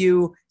sharing with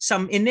you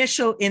some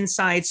initial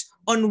insights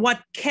on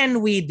what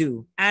can we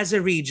do as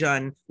a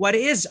region, what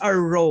is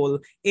our role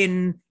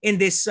in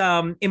this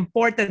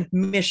important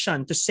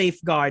mission to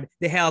safeguard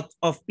the health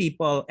of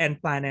people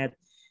and planet.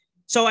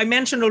 So I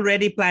mentioned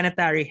already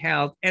planetary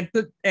health, and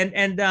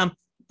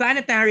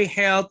planetary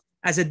health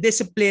as a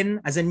discipline,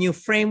 as a new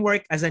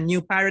framework, as a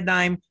new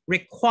paradigm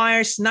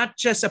requires not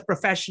just a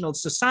professional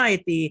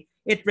society,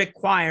 it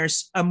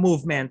requires a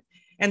movement.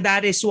 And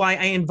that is why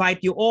I invite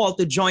you all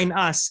to join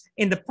us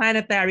in the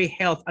Planetary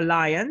Health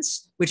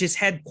Alliance, which is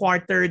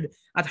headquartered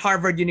at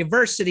Harvard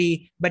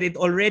University, but it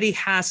already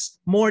has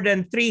more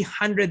than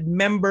 300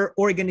 member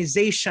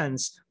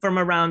organizations from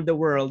around the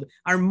world.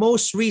 Our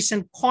most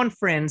recent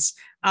conference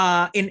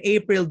in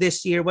April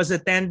this year was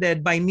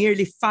attended by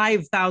nearly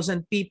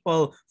 5,000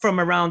 people from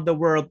around the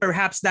world.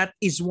 Perhaps that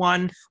is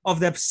one of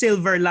the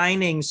silver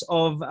linings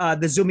of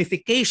the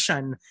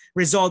Zoomification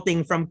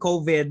resulting from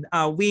COVID.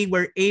 We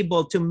were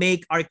able to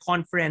make our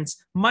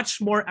conference much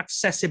more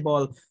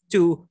accessible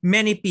to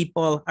many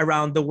people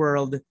around the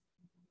world.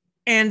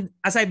 And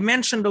as I've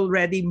mentioned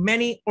already,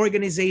 many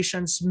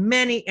organizations,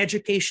 many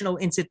educational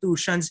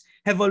institutions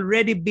have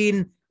already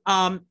been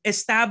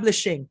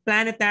establishing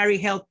planetary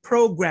health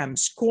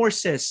programs,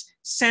 courses,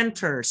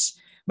 centers.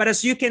 But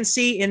as you can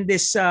see in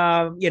this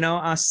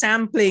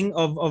sampling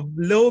of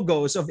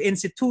logos of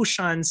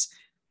institutions,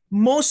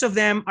 most of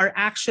them are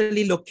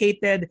actually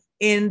located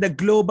in the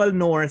global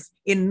north,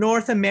 in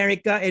North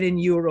America and in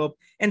Europe.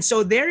 And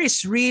so there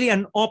is really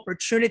an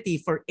opportunity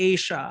for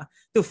Asia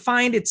to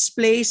find its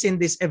place in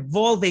this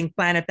evolving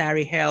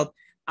planetary health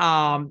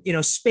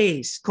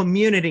space,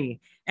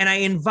 community. And I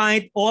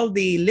invite all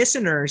the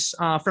listeners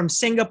from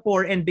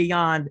Singapore and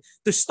beyond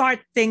to start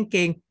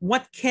thinking,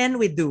 what can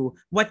we do?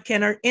 What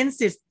can our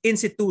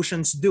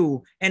institutions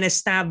do and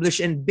establish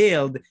and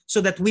build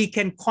so that we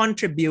can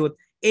contribute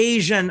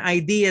Asian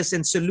ideas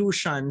and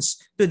solutions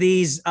to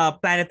these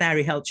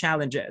planetary health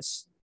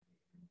challenges?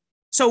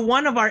 So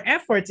one of our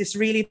efforts is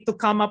really to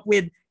come up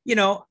with,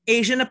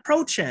 Asian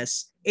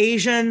approaches,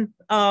 Asian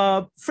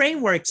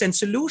frameworks and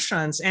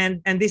solutions.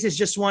 And this is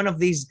just one of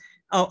these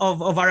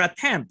of our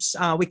attempts.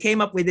 We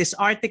came up with this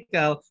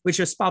article, which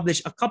was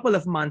published a couple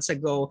of months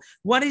ago.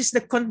 What is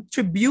the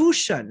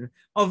contribution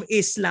of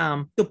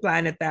Islam to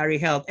planetary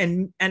health?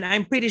 And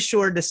I'm pretty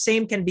sure the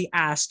same can be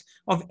asked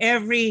of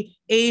every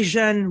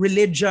Asian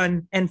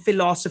religion and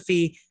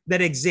philosophy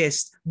that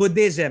exists,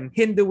 Buddhism,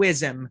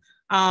 Hinduism,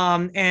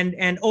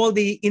 and all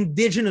the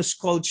indigenous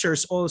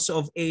cultures also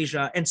of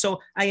Asia. And so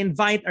I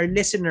invite our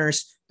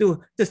listeners to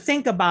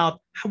think about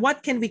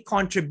what can we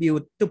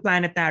contribute to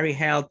planetary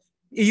health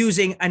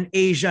using an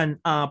Asian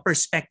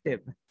perspective.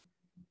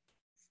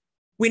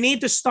 We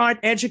need to start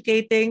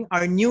educating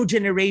our new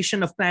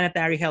generation of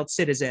planetary health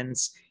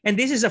citizens. And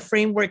this is a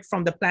framework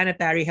from the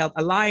Planetary Health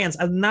Alliance.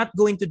 I'll not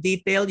go into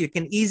detail. You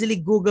can easily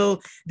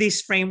Google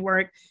this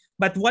framework.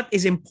 But what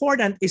is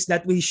important is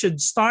that we should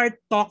start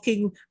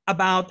talking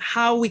about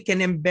how we can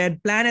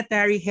embed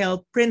planetary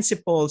health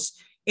principles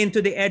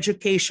into the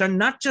education,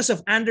 not just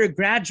of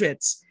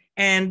undergraduates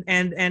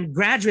and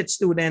graduate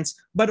students,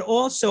 but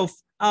also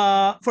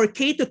for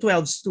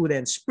K-12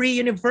 students,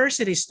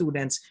 pre-university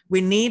students.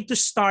 We need to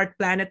start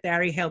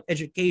planetary health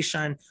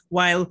education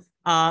while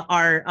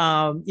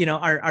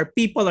our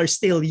people are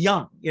still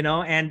young,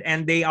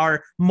 and they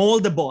are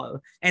moldable,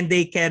 and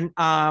they can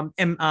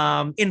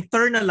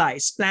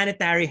internalize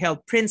planetary health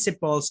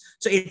principles.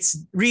 So it's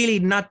really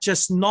not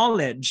just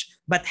knowledge,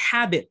 but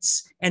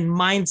habits and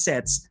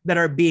mindsets that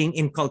are being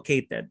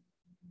inculcated.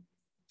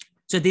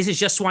 So this is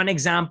just one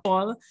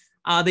example.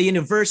 The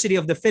University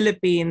of the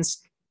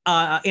Philippines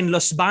in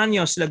Los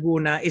Baños,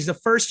 Laguna, is the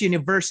first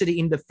university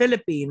in the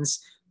Philippines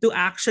to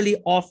actually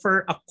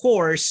offer a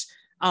course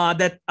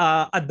that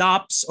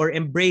adopts or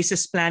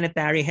embraces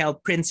planetary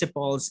health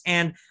principles.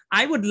 And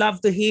I would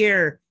love to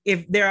hear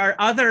if there are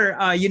other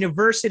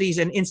universities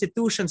and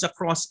institutions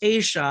across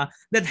Asia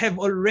that have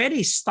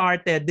already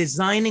started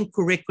designing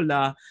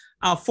curricula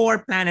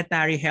for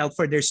planetary health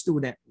for their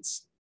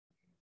students.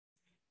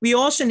 We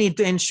also need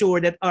to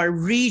ensure that our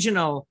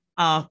regional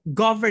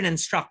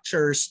governance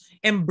structures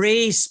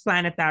embrace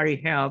planetary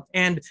health.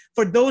 And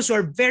for those who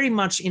are very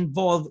much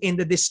involved in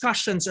the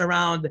discussions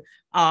around,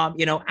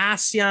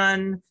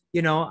 ASEAN,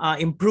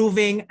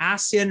 improving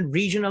ASEAN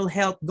regional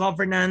health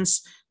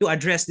governance to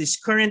address this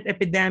current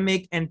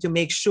epidemic and to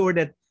make sure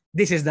that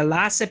this is the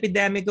last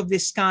epidemic of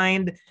this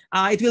kind,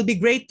 it will be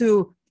great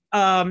to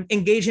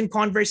engage in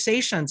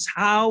conversations.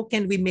 How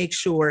can we make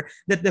sure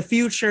that the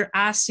future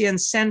ASEAN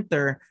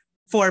Center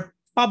for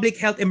Public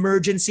Health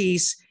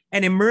Emergencies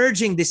and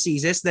Emerging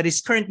Diseases that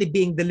is currently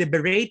being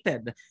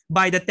deliberated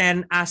by the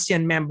 10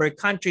 ASEAN member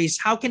countries,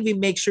 how can we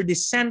make sure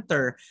this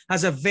center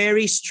has a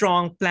very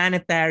strong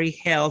planetary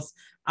health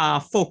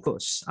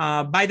focus?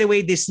 By the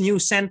way, this new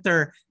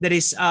center that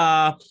is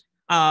that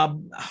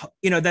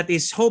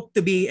is hoped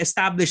to be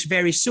established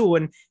very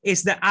soon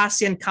is the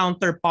ASEAN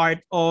counterpart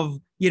of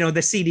the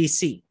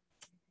CDC.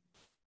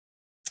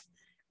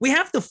 We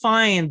have to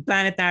find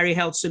planetary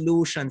health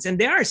solutions, and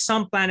there are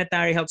some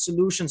planetary health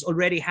solutions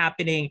already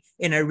happening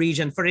in our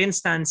region. For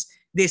instance,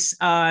 this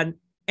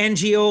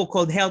NGO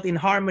called Health in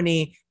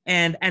Harmony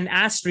and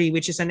ASTRI,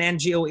 which is an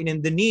NGO in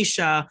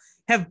Indonesia,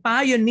 have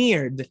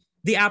pioneered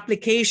the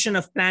application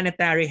of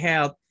planetary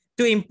health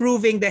to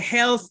improving the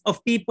health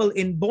of people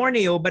in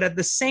Borneo, but at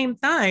the same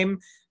time,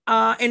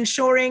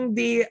 ensuring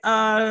the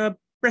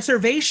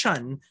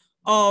preservation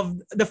of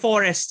the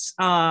forests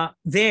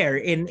there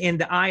in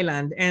the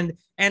island.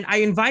 And I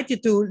invite you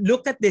to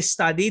look at this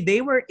study.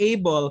 They were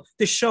able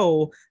to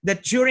show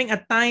that during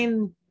a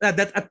time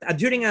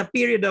during a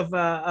period of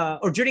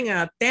or during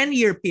a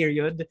 10-year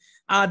period,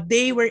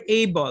 they were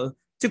able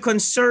to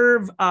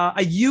conserve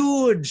a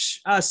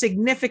huge,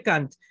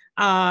 significant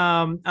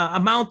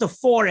amount of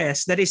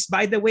forest that is,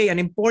 by the way, an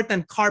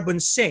important carbon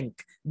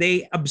sink.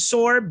 They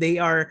absorb, they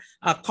are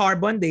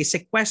carbon, they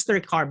sequester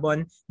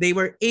carbon. They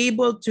were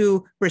able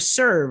to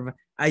preserve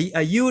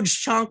a huge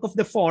chunk of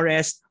the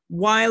forest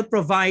while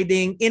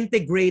providing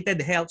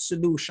integrated health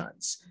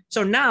solutions.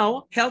 So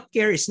now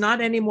healthcare is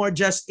not anymore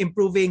just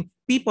improving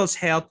people's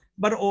health,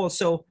 but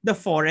also the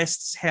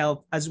forest's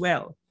health as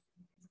well.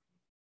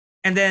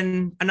 And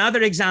then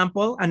another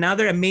example,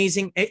 another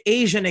amazing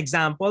Asian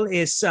example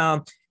is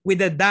with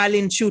the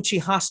Dalin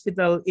Chuchi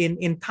Hospital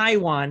in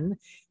Taiwan,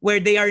 where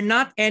they are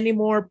not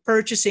anymore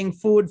purchasing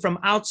food from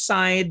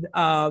outside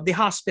the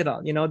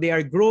hospital. They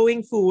are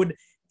growing food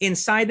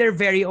inside their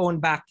very own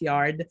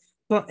backyard.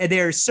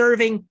 They're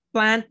serving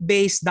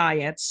plant-based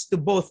diets to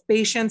both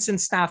patients and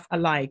staff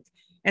alike.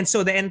 And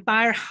so the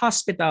entire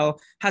hospital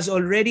has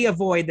already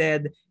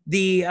avoided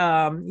the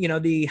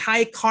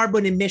high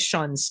carbon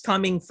emissions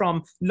coming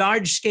from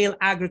large-scale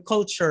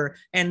agriculture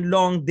and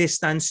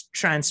long-distance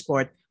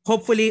transport.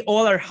 Hopefully,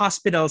 all our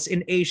hospitals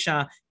in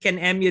Asia can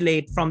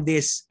emulate from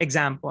this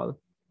example.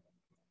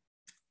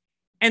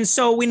 And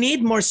so we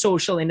need more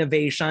social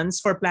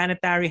innovations for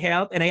planetary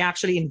health. And I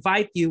actually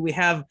invite you, we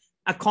have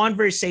a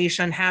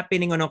conversation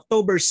happening on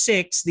October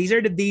 6th. These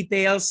are the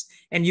details,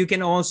 and you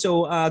can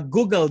also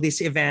Google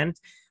this event.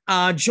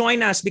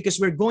 Join us because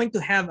we're going to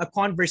have a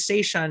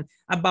conversation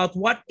about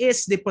what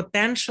is the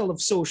potential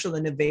of social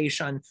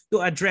innovation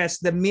to address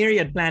the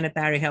myriad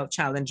planetary health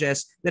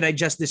challenges that I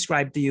just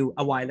described to you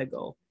a while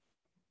ago.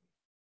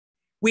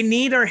 We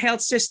need our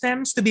health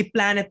systems to be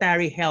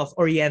planetary health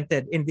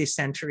oriented in this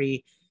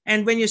century.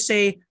 And when you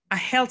say a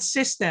health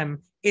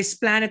system is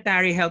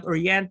planetary health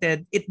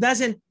oriented, it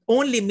doesn't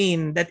only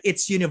mean that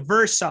it's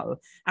universal,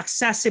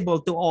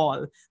 accessible to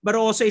all, but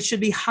also it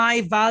should be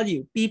high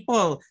value.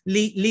 People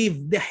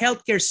leave the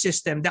healthcare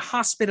system, the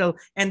hospital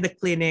and the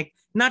clinic,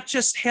 not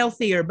just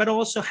healthier, but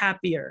also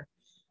happier.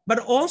 But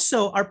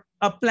also our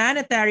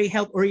planetary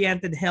health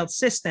oriented health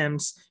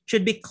systems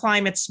should be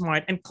climate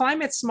smart. And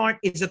climate smart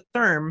is a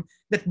term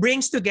that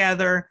brings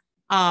together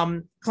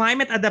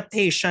climate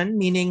adaptation,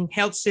 meaning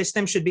health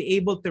systems should be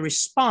able to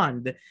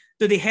respond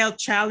to the health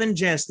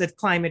challenges that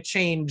climate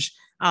change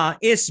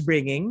is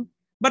bringing,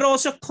 but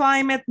also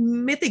climate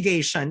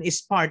mitigation is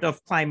part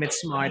of climate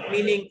smart,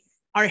 meaning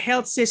our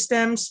health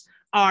systems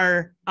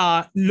are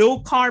low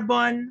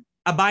carbon,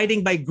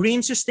 abiding by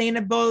green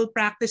sustainable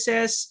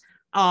practices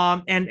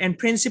and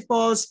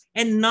principles,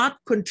 and not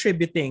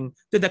contributing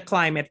to the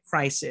climate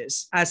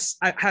crisis, as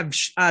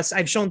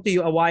I've shown to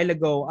you a while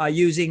ago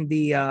using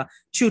the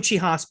Chuchi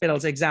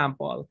Hospital's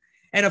example.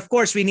 And of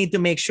course, we need to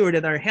make sure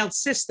that our health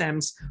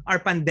systems are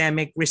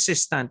pandemic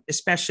resistant,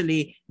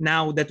 especially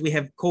now that we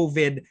have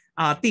COVID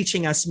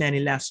teaching us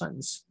many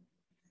lessons.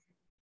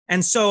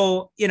 And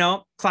so,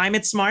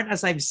 climate smart,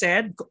 as I've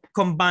said,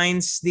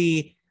 combines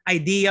the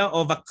idea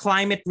of a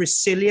climate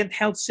resilient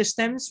health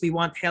systems. We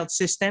want health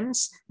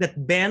systems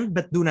that bend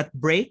but do not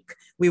break.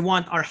 We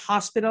want our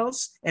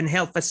hospitals and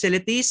health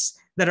facilities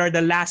that are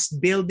the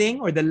last building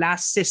or the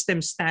last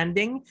system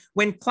standing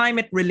when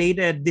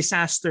climate-related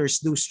disasters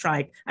do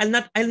strike.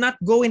 I'll not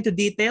go into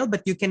detail,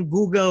 but you can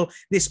Google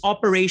this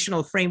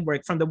operational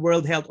framework from the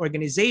World Health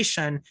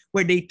Organization,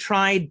 where they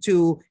tried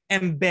to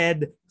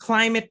embed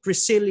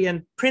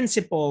climate-resilient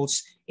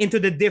principles into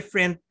the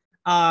different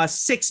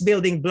 6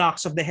 building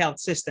blocks of the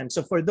health system.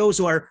 So for those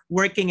who are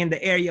working in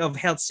the area of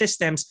health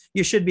systems,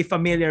 you should be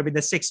familiar with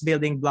the 6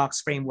 building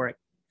blocks framework.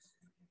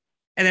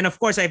 And then, of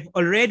course, I've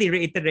already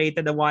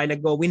reiterated a while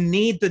ago, we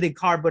need to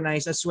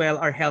decarbonize as well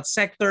our health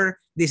sector.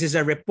 This is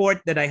a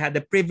report that I had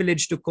the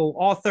privilege to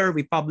co-author.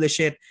 We published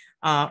it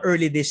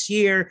early this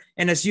year.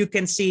 And as you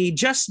can see,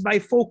 just by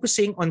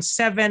focusing on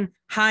 7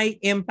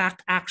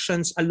 high-impact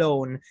actions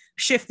alone,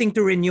 shifting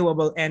to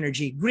renewable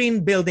energy,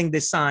 green building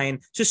design,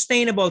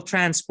 sustainable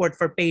transport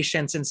for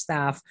patients and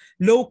staff,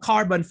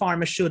 low-carbon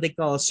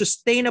pharmaceuticals,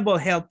 sustainable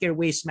healthcare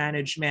waste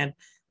management,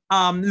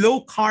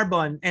 low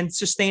carbon and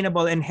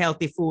sustainable and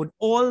healthy food,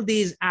 all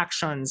these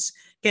actions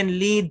can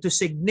lead to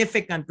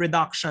significant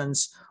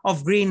reductions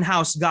of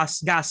greenhouse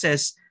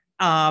gases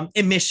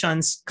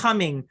emissions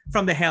coming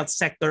from the health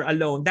sector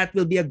alone. That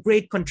will be a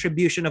great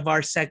contribution of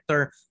our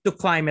sector to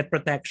climate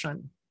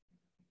protection.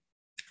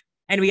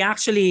 And we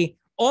actually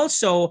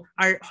also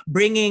are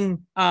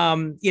bringing,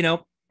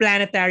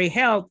 planetary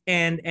health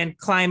and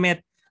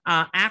climate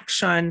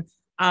action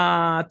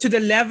to the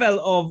level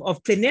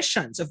of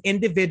clinicians, of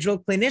individual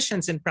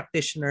clinicians and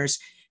practitioners.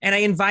 And I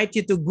invite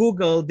you to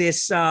Google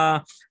this,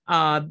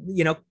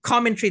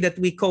 commentary that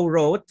we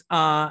co-wrote.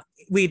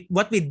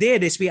 What we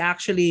did is we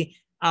actually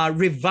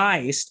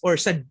revised or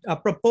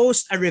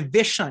proposed a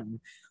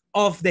revision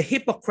of the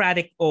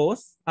Hippocratic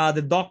Oath.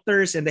 The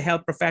doctors and the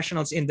health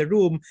professionals in the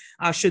room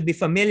should be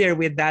familiar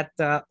with that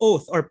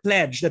oath or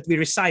pledge that we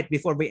recite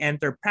before we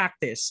enter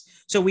practice.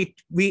 So we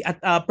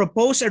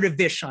propose a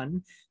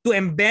revision to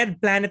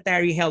embed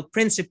planetary health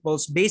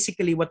principles.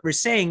 Basically, what we're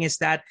saying is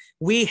that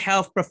we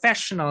health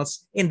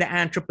professionals in the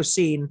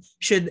Anthropocene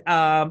should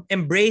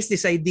embrace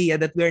this idea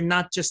that we're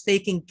not just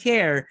taking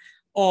care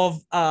of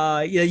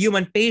the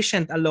human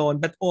patient alone,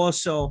 but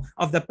also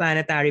of the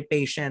planetary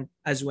patient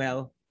as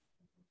well.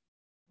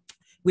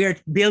 We are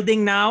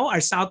building now our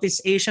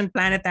Southeast Asian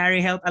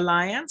Planetary Health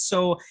Alliance.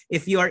 So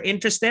if you are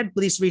interested,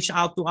 please reach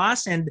out to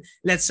us and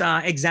let's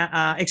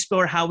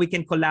explore how we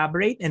can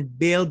collaborate and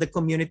build the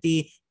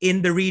community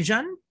in the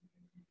region.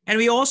 And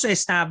we also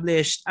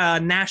established a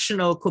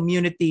national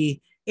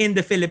community in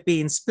the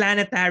Philippines,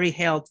 Planetary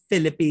Health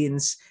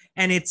Philippines.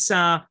 And it's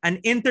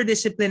an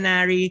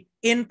interdisciplinary,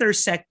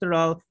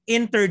 intersectoral,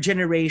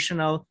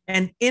 intergenerational,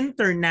 and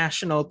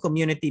international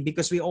community,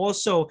 because we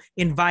also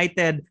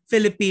invited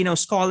Filipino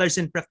scholars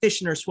and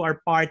practitioners who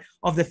are part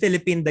of the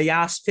Filipino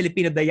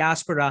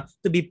diaspora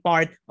to be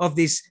part of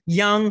this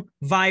young,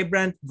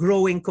 vibrant,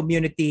 growing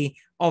community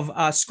of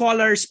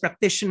scholars,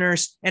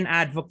 practitioners, and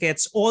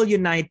advocates, all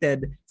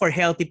united for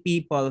healthy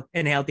people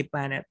and healthy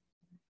planet.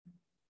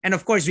 And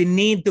of course, we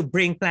need to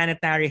bring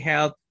planetary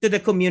health to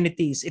the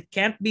communities. It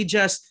can't be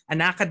just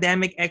an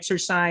academic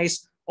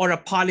exercise or a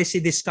policy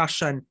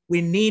discussion. We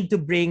need to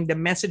bring the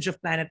message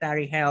of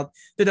planetary health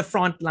to the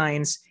front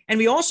lines. And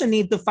we also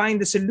need to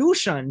find the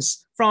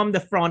solutions from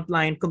the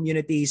frontline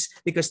communities,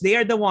 because they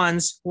are the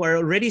ones who are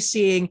already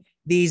seeing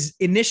these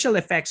initial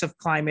effects of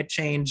climate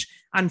change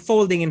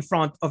unfolding in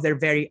front of their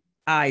very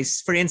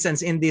eyes. For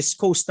instance, in these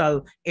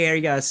coastal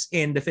areas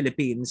in the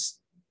Philippines.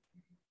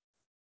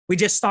 We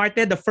just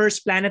started the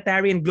first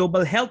planetary and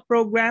global health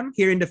program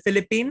here in the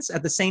Philippines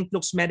at the St.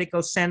 Luke's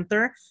Medical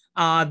Center,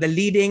 the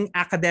leading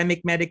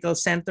academic medical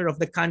center of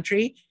the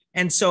country.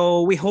 And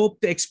so we hope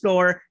to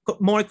explore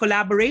more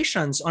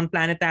collaborations on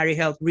planetary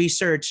health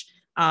research,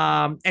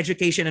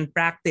 education, and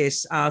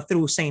practice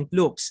through St.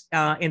 Luke's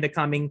in the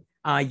coming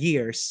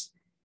years.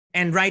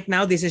 And right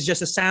now, this is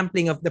just a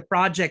sampling of the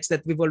projects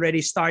that we've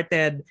already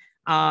started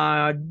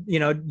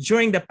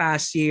during the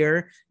past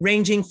year,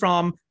 ranging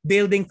from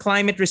building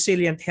climate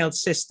resilient health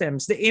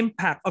systems, the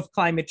impact of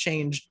climate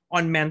change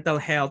on mental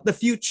health, the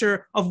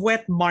future of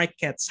wet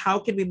markets. How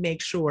can we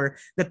make sure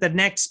that the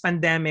next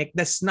pandemic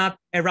does not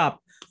erupt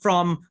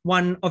from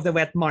one of the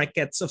wet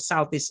markets of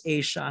Southeast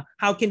Asia?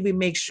 How can we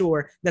make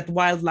sure that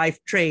wildlife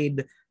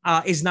trade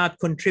is not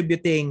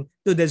contributing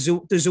to the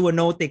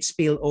zoonotic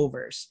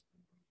spillovers?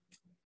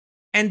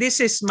 And this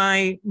is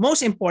my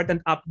most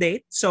important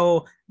update.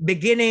 So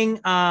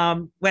beginning,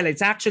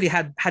 it's actually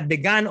had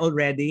begun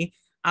already.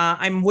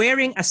 I'm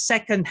wearing a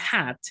second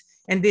hat,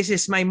 and this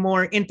is my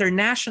more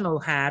international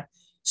hat.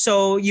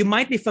 So you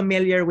might be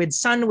familiar with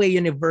Sunway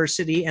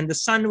University and the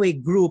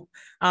Sunway Group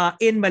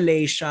in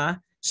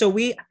Malaysia. So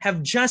we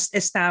have just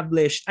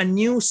established a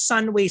new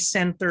Sunway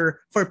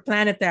Center for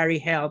Planetary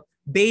Health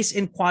based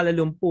in Kuala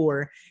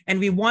Lumpur. And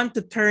we want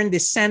to turn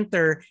this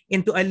center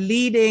into a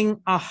leading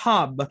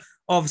hub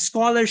of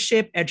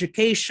scholarship,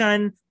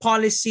 education,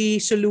 policy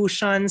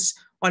solutions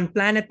on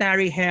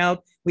planetary health.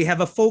 We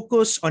have a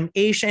focus on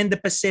Asia and the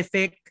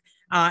Pacific,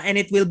 and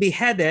it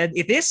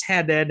is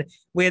headed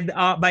with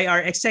by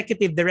our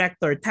executive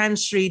director, Tan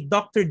Sri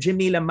Dr.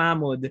 Jamila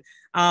Mahmood,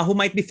 who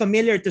might be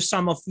familiar to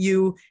some of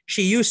you.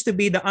 She used to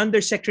be the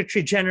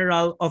Undersecretary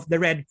General of the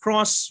Red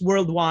Cross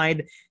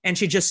worldwide, and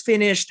she just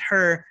finished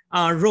her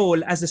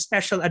role as a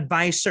special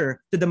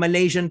advisor to the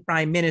Malaysian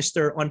Prime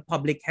Minister on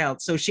public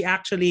health. So she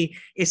actually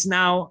is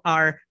now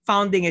our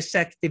founding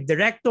executive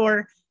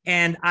director,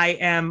 and I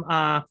am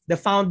the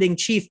founding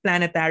chief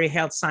planetary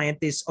health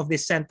scientist of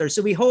this center.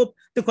 So we hope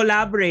to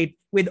collaborate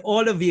with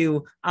all of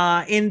you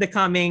in the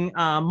coming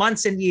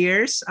months and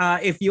years.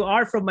 If you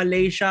are from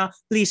Malaysia,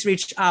 please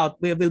reach out.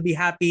 We will be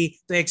happy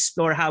to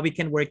explore how we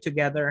can work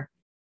together.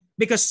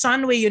 Because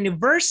Sunway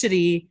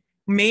University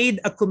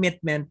made a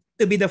commitment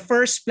to be the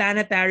first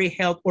planetary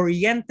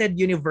health-oriented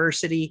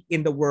university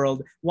in the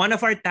world. One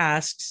of our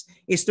tasks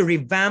is to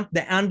revamp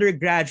the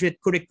undergraduate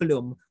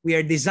curriculum. We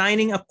are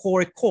designing a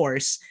core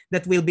course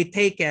that will be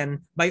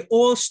taken by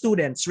all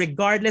students,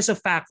 regardless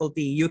of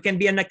faculty. You can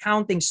be an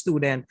accounting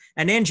student,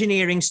 an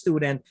engineering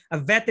student, a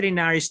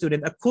veterinary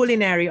student, a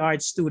culinary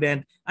arts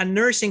student, a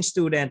nursing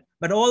student,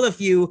 but all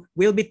of you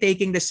will be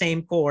taking the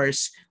same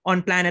course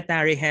on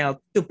planetary health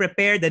to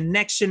prepare the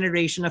next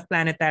generation of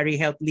planetary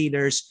health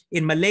leaders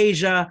in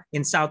Malaysia,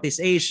 in Southeast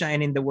Asia,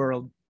 and in the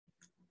world.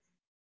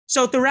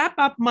 So to wrap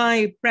up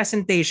my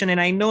presentation,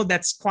 and I know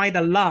that's quite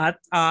a lot,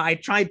 I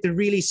tried to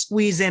really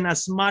squeeze in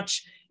as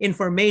much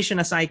information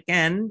as I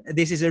can.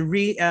 This is a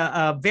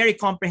very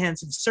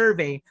comprehensive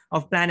survey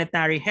of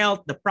planetary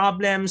health, the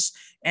problems,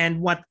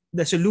 and what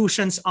the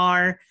solutions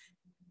are.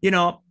 You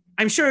know,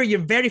 I'm sure you're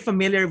very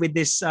familiar with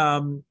this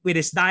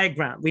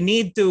diagram. We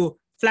need to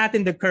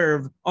flatten the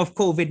curve of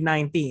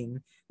COVID-19.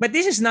 But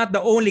this is not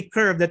the only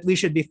curve that we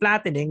should be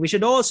flattening. We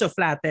should also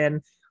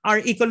flatten our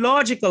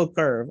ecological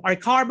curve, our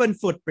carbon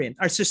footprint,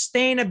 our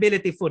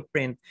sustainability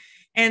footprint.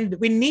 And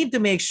we need to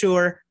make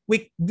sure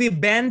we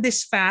bend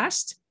this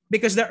fast,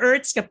 because the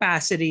Earth's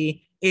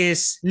capacity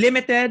is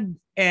limited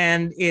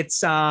and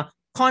it's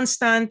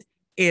constant,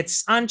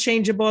 it's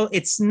unchangeable,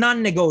 it's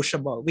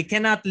non-negotiable. We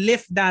cannot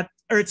lift that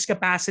Earth's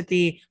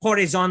capacity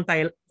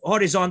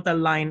horizontal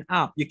line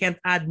up. You can't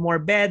add more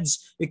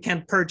beds, you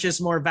can't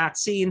purchase more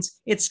vaccines,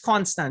 it's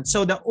constant.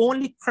 So the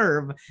only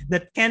curve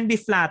that can be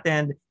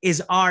flattened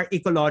is our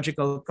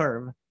ecological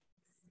curve.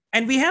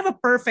 And we have a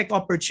perfect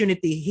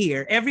opportunity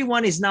here.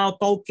 Everyone is now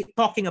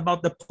talking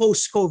about the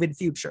post-COVID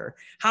future.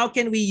 How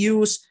can we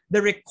use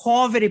the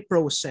recovery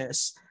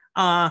process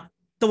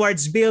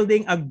towards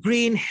building a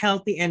green,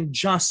 healthy, and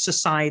just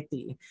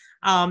society?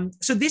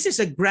 So this is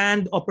a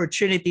grand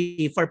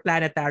opportunity for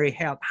planetary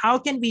health. How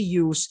can we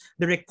use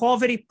the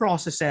recovery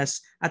processes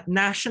at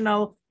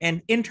national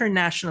and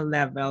international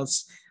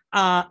levels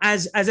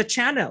as a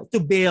channel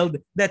to build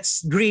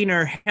that's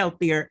greener,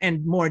 healthier,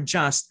 and more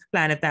just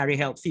planetary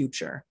health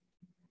future?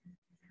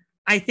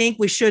 I think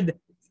we should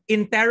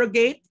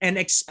interrogate and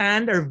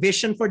expand our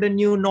vision for the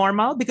new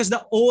normal, because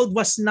the old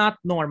was not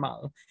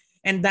normal.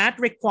 And that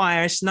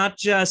requires not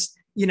just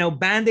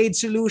Band-Aid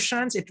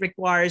solutions. It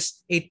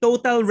requires a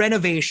total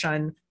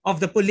renovation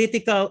of the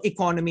political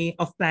economy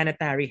of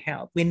planetary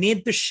health. We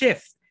need to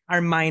shift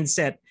our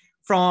mindset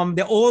from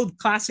the old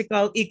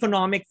classical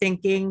economic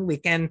thinking. We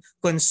can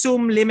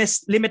consume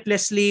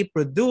limitlessly,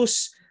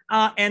 produce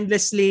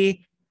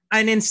endlessly,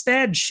 and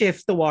instead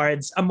shift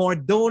towards a more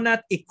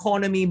donut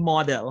economy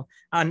model,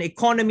 an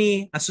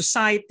economy, a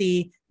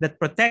society that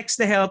protects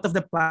the health of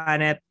the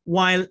planet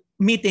while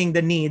meeting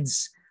the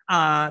needs,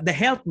 the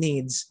health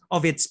needs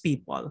of its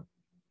people.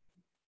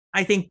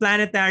 I think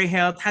planetary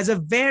health has a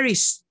very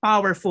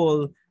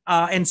powerful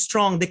and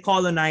strong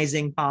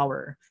decolonizing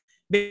power,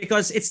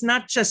 because it's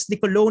not just the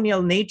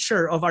colonial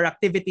nature of our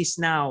activities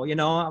now,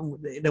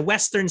 the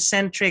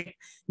Western-centric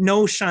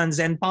notions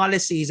and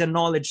policies and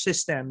knowledge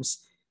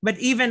systems. But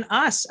even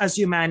us as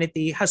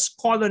humanity has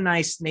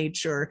colonized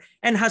nature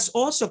and has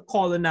also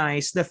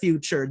colonized the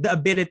future, the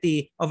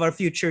ability of our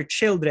future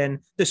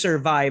children to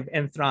survive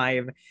and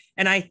thrive.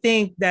 And I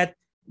think that,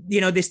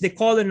 this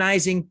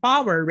decolonizing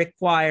power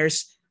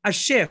requires a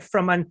shift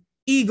from an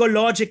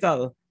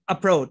egological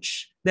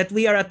approach, that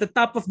we are at the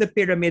top of the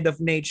pyramid of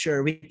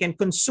nature. We can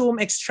consume,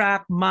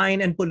 extract,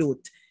 mine, and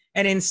pollute,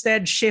 and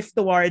instead shift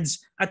towards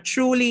a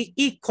truly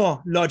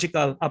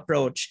ecological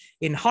approach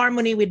in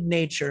harmony with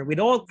nature, with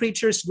all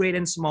creatures great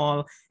and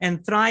small,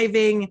 and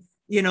thriving,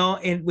 in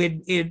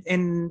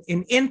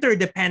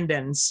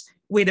interdependence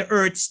with the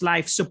Earth's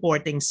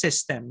life-supporting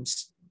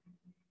systems.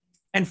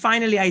 And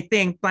finally, I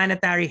think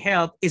planetary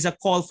health is a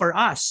call for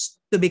us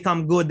to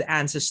become good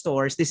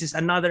ancestors. This is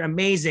another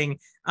amazing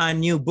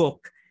new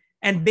book.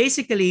 And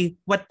basically,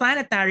 what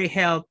planetary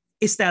health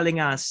is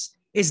telling us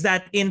is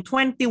that in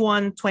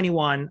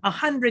 2121,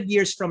 100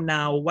 years from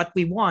now, what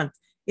we want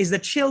is the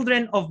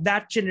children of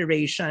that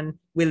generation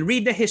will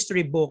read the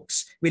history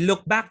books, will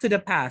look back to the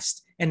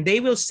past, and they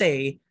will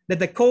say that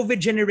the COVID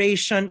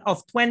generation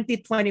of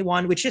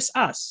 2021, which is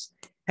us,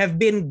 have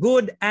been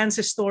good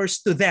ancestors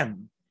to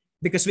them,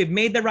 because we've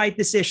made the right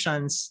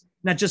decisions,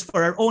 not just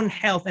for our own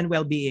health and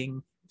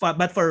well-being,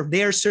 but for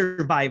their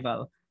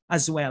survival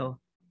as well.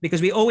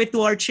 Because we owe it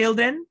to our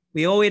children,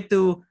 we owe it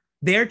to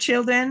their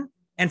children,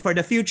 and for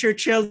the future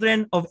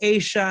children of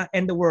Asia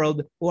and the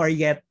world who are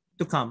yet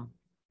to come.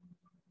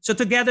 So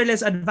together,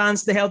 let's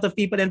advance the health of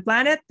people and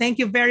planet. Thank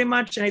you very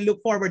much, and I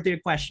look forward to your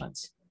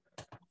questions.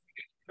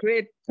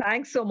 Great.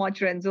 Thanks so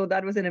much, Renzo.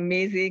 That was an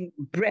amazing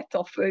breadth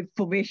of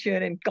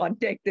information and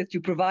context that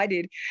you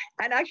provided.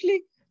 And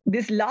actually,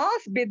 this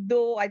last bit,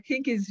 though, I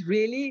think is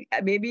really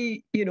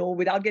maybe,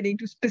 without getting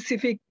into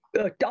specific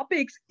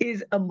topics,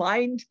 is a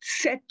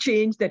mindset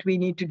change that we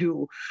need to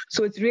do.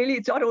 So it's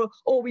not,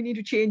 we need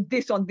to change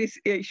this on this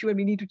issue and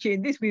we need to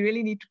change this. We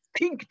really need to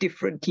think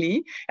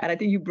differently. And I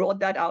think you brought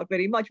that out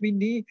very much.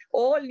 We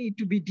all need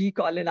to be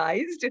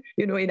decolonized,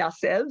 in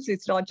ourselves.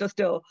 It's not just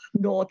a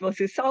North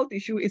versus South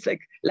issue. It's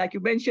like you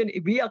mentioned,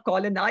 we are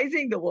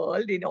colonizing the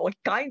world in all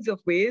kinds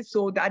of ways.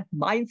 So that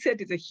mindset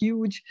is a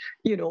huge,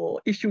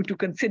 issue to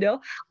consider.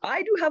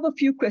 I do have a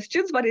few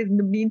questions, but in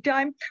the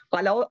meantime,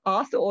 I'll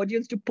ask the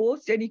audience to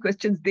post any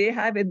questions they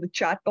have in the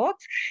chat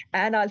box.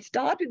 And I'll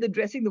start with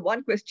addressing the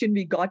one question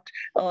we got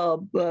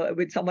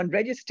with someone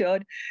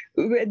registered,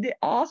 where they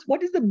asked,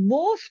 what is the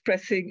most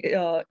pressing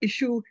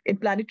issue in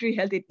planetary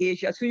health in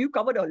Asia? So you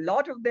covered a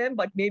lot of them,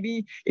 but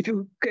maybe if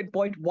you can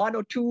point one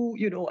or two,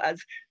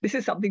 as this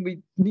is something we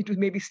need to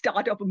maybe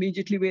start up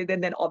immediately with,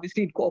 and then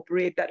obviously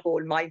incorporate that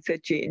whole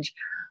mindset change.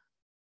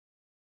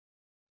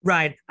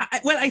 Right.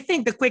 I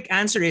think the quick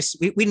answer is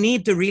we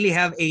need to really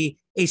have a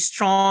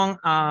strong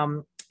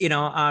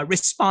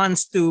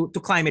response to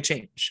climate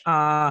change.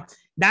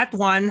 That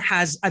one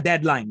has a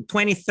deadline,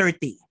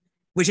 2030,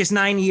 which is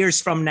 9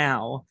 years from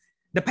now.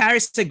 The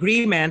Paris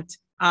Agreement,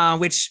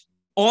 which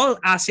all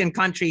ASEAN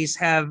countries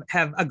have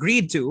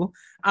agreed to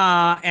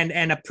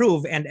and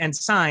approved and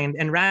signed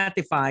and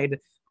ratified,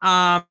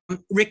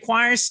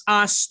 requires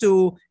us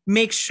to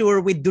make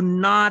sure we do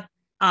not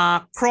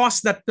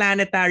cross the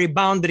planetary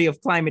boundary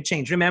of climate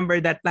change. Remember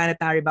that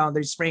planetary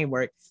boundaries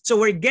framework. So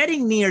we're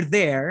getting near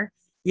there,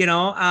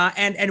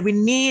 and we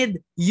need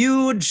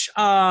huge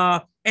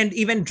and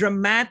even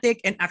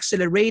dramatic and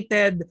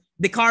accelerated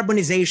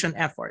decarbonization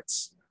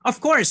efforts. Of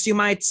course, you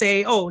might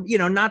say,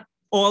 not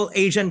all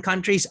Asian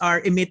countries are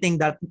emitting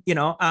that,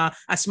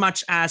 as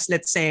much as,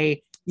 let's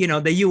say,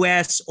 the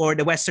US or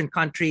the Western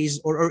countries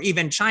or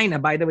even China.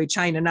 By the way,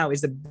 China now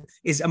is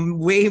a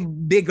way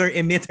bigger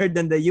emitter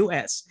than the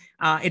US.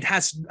 It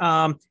has,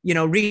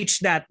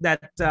 reached that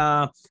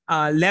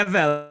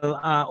level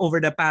over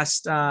the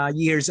past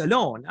years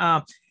alone.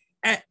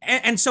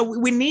 And so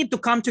we need to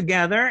come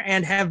together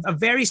and have a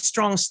very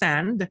strong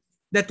stand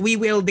that we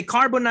will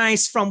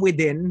decarbonize from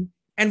within.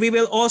 And we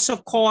will also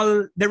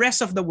call the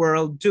rest of the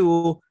world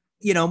to,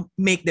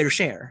 make their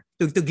share,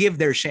 to give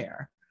their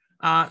share.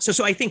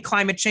 So I think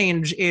climate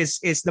change is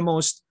the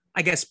most,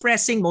 I guess,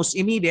 pressing, most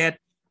immediate.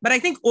 But I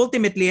think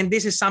ultimately, and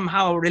this is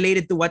somehow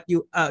related to what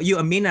you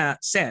Amina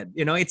said,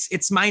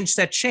 it's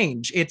mindset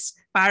change, it's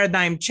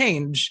paradigm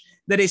change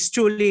that is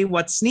truly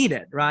what's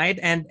needed, right?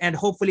 And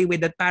hopefully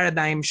with that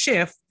paradigm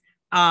shift,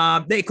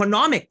 the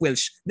economic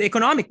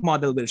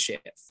model will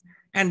shift.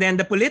 And then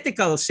the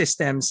political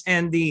systems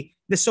and the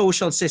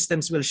social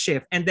systems will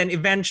shift. And then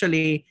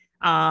eventually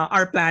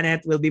our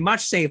planet will be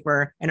much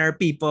safer and our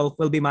people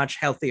will be much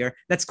healthier.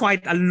 That's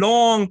quite a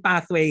long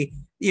pathway,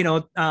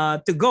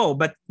 to go,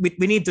 but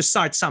we need to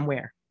start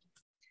somewhere.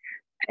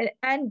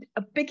 And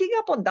picking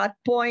up on that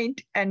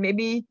point and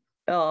maybe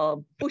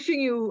pushing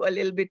you a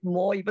little bit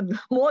more, even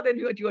more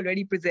than what you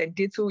already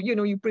presented. So,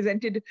 you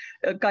presented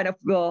kind of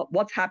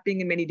what's happening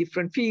in many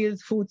different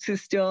fields, food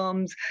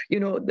systems,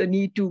 the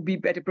need to be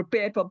better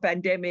prepared for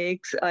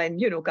pandemics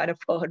and, kind of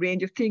a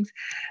range of things.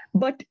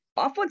 But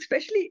often,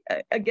 especially,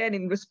 again,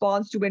 in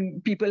response to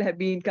when people have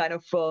been kind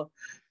of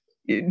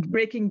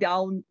breaking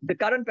down the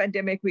current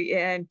pandemic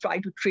and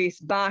trying to trace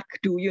back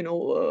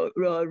to,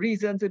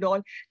 reasons and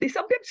all, they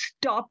sometimes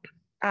stop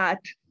at,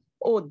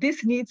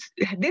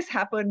 this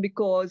happened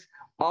because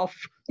of,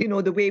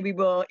 the way we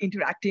were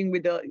interacting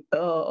with the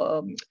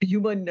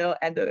human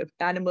and the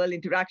animal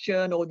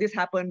interaction, or this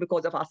happened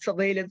because of our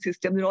surveillance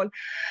system and all.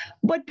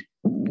 But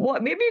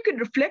maybe you can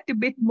reflect a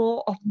bit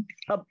more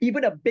of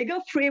even a bigger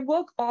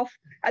framework of,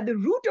 at the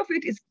root of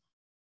it is,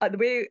 the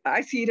way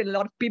I see it, and a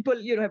lot of people,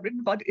 have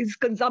written about, is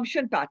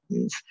consumption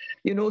patterns.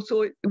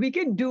 So we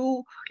can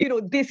do,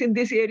 this in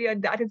this area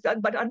and that is done,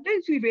 but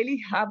unless we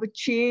really have a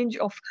change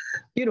of,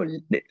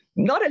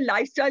 not a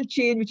lifestyle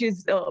change, which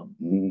is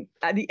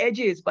at the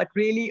edges, but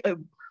really a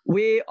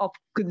way of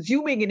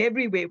consuming in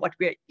every way, what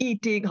we are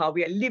eating, how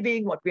we are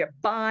living, what we are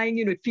buying,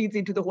 it feeds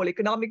into the whole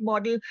economic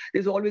model.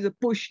 There's always a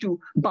push to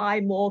buy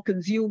more,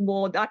 consume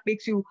more. That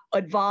makes you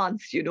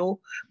advance,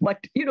 But,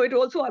 it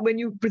also, when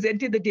you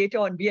presented the data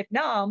on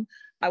Vietnam,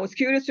 I was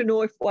curious to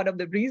know if one of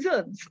the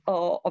reasons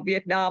of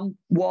Vietnam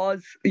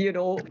was,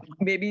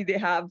 maybe they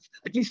have,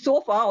 at least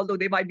so far, although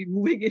they might be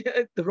moving in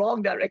the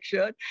wrong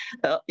direction,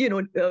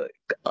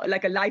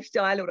 like a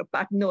lifestyle or a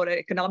pattern or an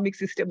economic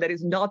system that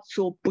is not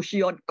so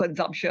pushy on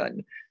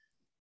consumption.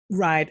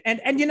 Right.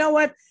 And you know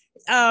what?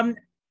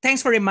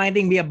 Thanks for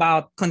reminding me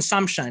about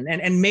consumption.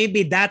 And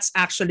maybe that's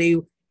actually,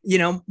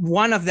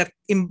 one of the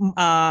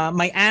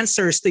my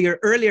answers to your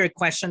earlier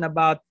question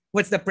about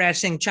what's the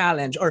pressing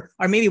challenge, or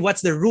maybe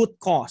what's the root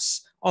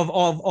cause of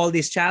all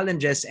these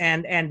challenges.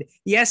 And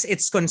yes,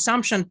 it's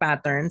consumption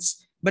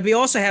patterns, but we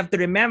also have to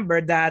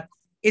remember that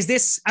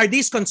are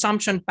these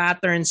consumption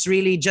patterns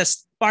really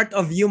just part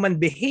of human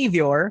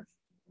behavior,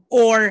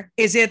 or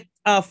is it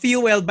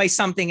fueled by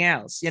something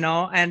else?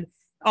 And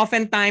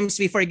oftentimes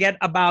we forget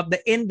about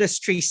the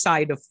industry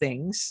side of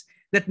things,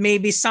 that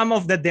maybe some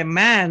of the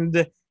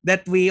demand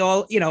that we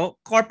all,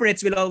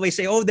 corporates will always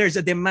say, oh, there's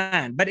a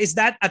demand. But is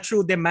that a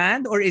true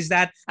demand, or is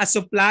that a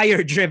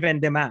supplier-driven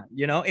demand?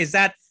 Is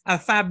that a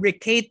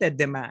fabricated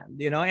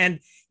demand? And,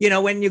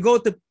 when you go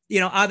to,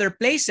 other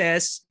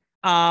places,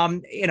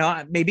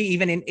 maybe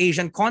even in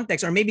Asian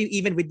context, or maybe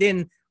even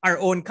within our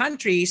own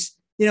countries,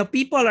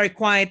 people are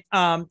quite,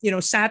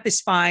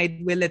 satisfied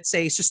with, let's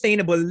say,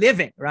 sustainable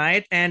living,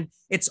 right? And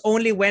it's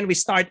only when we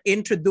start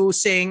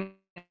introducing,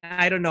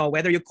 I don't know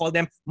whether you call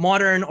them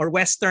modern or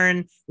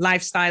Western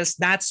lifestyles,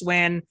 that's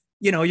when,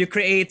 you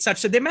create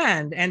such a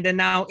demand. And then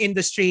now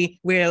industry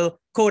will,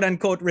 quote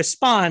unquote,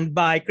 respond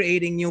by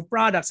creating new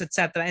products,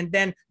 etc. And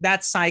then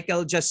that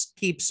cycle just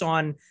keeps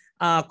on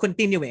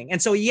continuing.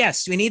 And so,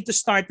 yes, we need to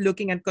start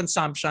looking at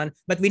consumption,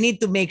 but we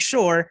need to make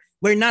sure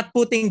we're not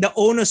putting the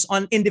onus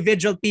on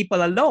individual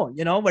people alone.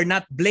 We're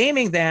not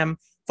blaming them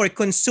for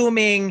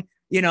consuming,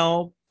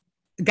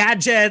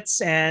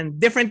 gadgets and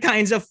different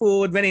kinds of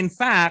food, when in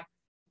fact,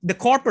 the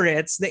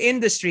corporates, the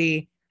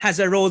industry has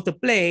a role to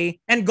play,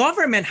 and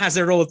government has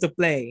a role to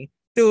play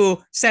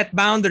to set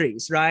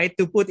boundaries, right?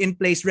 To put in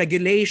place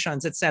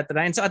regulations,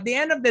 etc. And so at the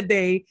end of the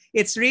day,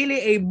 it's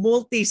really a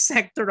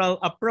multi-sectoral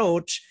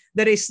approach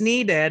that is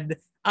needed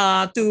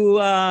to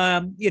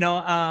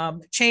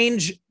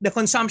change the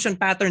consumption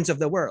patterns of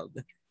the world,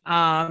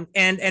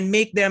 and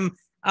make them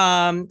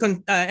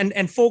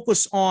and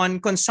focus on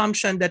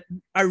consumption that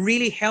are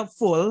really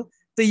helpful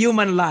to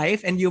human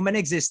life and human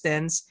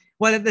existence,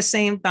 while at the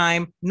same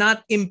time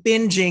not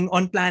impinging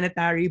on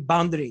planetary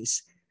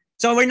boundaries.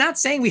 So we're not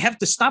saying we have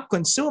to stop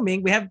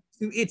consuming.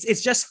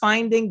 It's just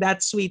finding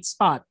that sweet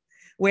spot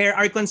where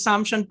our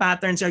consumption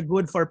patterns are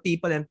good for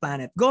people and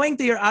planet. Going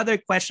to your other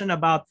question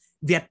about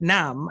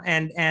Vietnam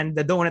and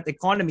the donut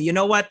economy, you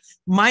know what?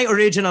 My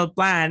original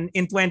plan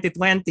in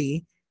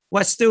 2020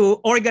 was to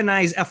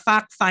organize a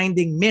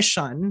fact-finding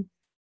mission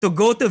to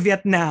go to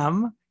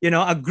Vietnam,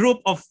 a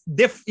group of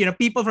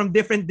people from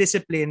different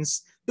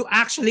disciplines, to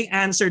actually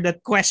answer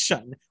that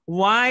question.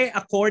 Why,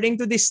 according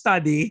to this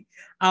study,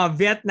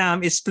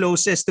 Vietnam is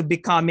closest to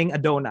becoming a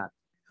donut?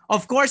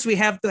 Of course, we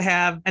have to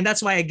have, and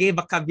that's why I gave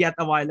a caveat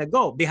a while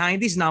ago,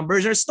 behind these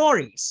numbers are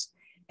stories.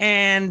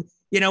 And,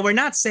 we're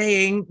not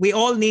saying we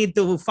all need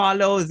to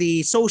follow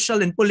the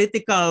social and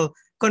political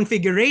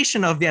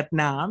configuration of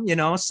Vietnam.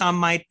 Some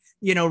might,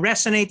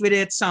 resonate with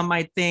it. Some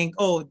might think,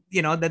 oh,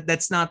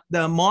 that's not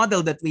the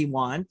model that we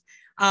want.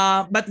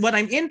 But what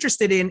I'm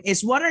interested in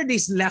is, what are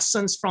these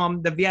lessons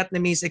from the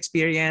Vietnamese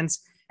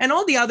experience and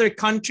all the other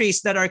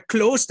countries that are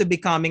close to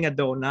becoming a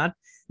donut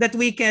that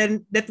we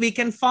can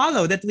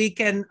follow, that we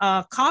can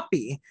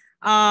copy.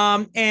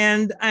 I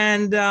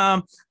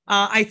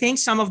think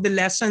some of the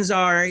lessons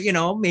are,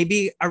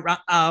 maybe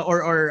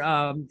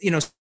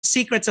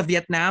secrets of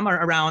Vietnam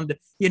are around,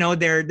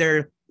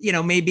 their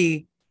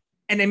maybe,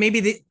 and then maybe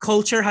the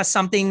culture has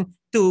something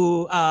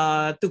to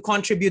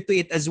contribute to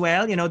it as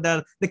well.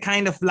 The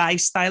kind of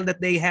lifestyle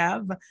that they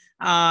have,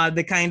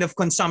 the kind of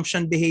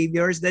consumption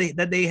behaviors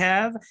that they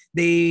have.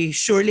 They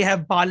surely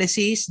have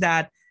policies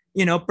that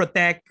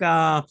protect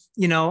the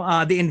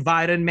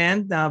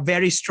environment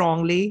very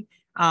strongly,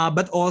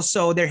 but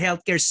also their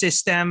healthcare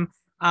system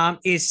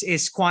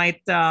is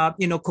quite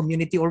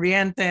community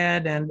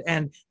oriented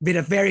and with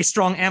a very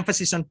strong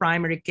emphasis on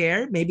primary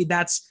care. Maybe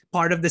that's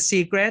part of the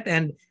secret.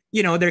 And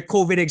their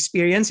COVID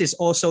experience is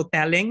also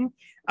telling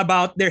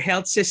about their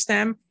health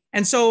system.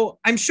 And so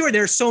I'm sure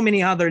there are so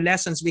many other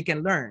lessons we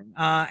can learn.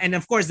 And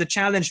of course, the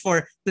challenge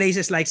for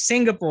places like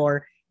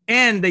Singapore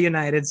and the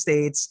United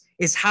States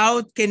is,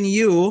 how can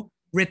you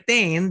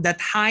retain that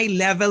high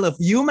level of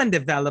human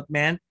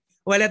development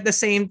while at the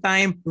same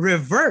time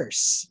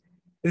reverse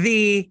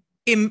the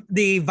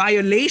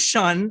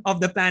violation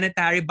of the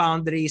planetary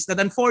boundaries that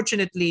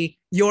unfortunately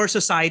your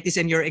societies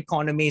and your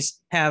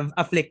economies have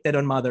afflicted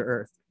on Mother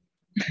Earth?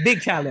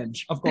 Big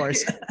challenge, of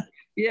course.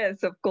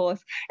 Yes, of course.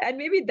 And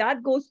maybe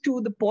that goes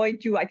to the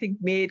point you, I think,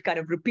 made kind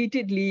of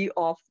repeatedly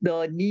of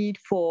the need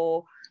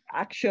for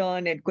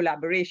action and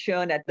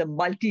collaboration at the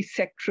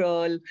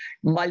multi-sectoral,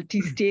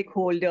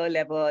 multi-stakeholder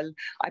level.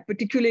 I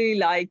particularly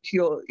liked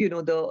your,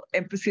 the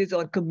emphasis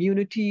on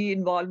community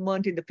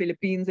involvement in the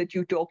Philippines that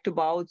you talked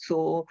about.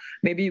 So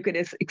maybe you can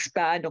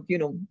expand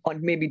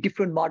on maybe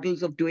different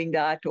models of doing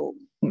that, or,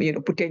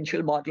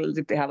 potential models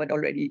if they haven't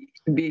already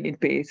been in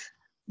place.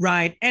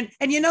 Right. And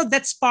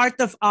that's part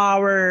of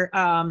our,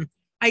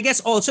 I guess,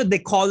 also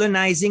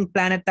decolonizing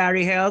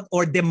planetary health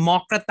or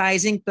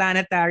democratizing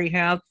planetary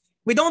health.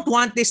 We don't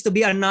want this to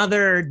be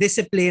another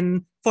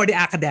discipline for the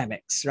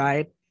academics,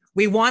 right?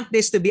 We want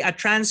this to be a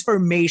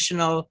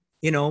transformational,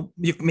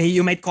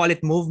 you might call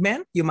it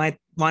movement, you might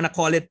want to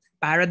call it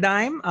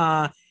paradigm,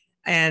 but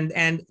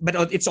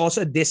it's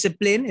also a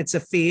discipline, it's a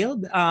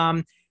field.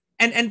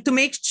 and to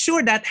make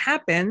sure that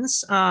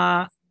happens,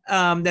 that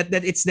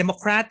it's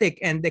democratic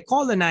and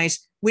decolonized,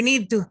 we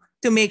need to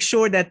make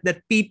sure that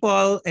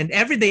people and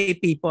everyday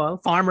people,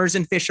 farmers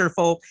and fisher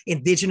folk,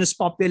 indigenous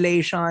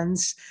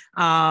populations,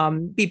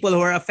 people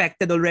who are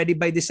affected already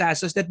by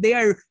disasters, that they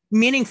are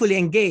meaningfully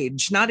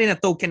engaged, not in a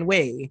token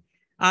way.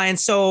 And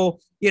so,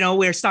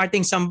 we've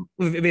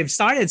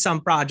started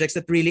some projects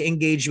that really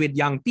engage with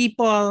young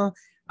people,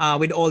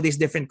 with all these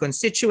different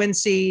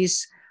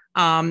constituencies.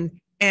 And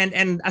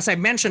as I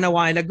mentioned a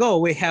while ago,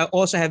 we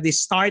also have this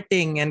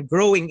starting and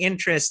growing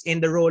interest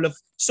in the role of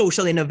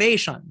social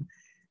innovation,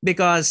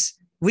 because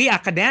we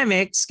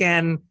academics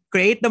can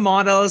create the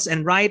models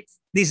and write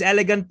these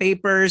elegant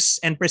papers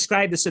and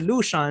prescribe the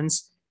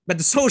solutions, but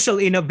the social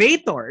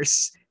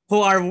innovators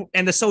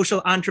and the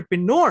social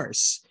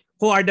entrepreneurs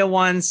who are the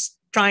ones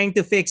trying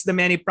to fix the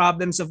many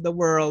problems of the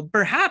world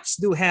perhaps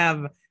do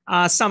have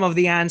some of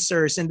the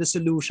answers and the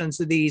solutions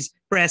to these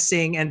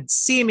pressing and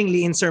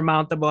seemingly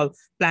insurmountable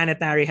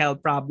planetary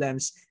health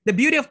problems. The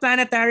beauty of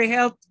planetary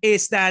health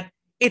is that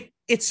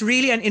it's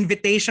really an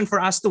invitation for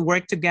us to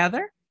work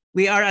together.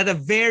 We are at a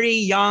very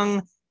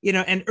young,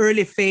 and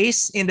early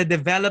phase in the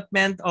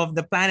development of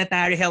the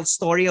planetary health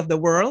story of the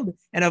world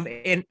and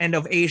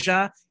of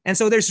Asia. And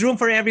so there's room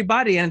for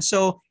everybody. And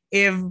so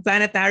if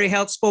planetary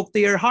health spoke to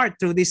your heart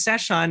through this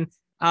session,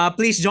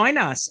 please join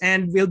us,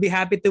 and we'll be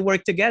happy to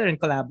work together and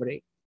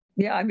collaborate.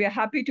 Yeah, and we're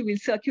happy to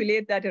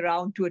circulate that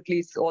around to at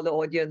least all the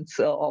audience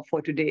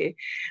for today.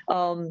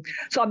 So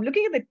I'm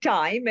looking at the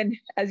time, and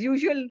as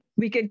usual,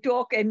 we can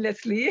talk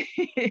endlessly.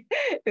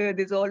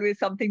 There's always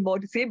something more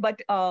to say, but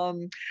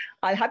I'll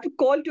have to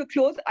call to a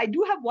close. I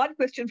do have one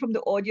question from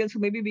the audience, so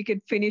maybe we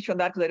can finish on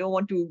that, because I don't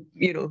want to,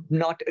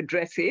 not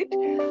address it.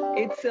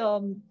 It's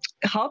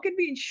how can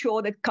we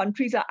ensure that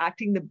countries are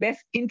acting in the best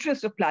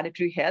interest of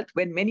planetary health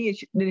when many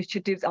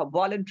initiatives are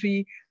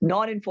voluntary,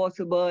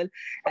 non-enforceable,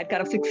 and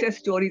kind of success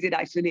stories in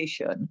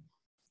isolation?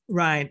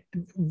 Right.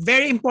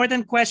 Very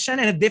important question,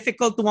 and a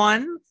difficult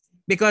one,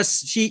 because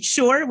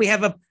sure, we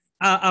have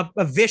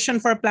a vision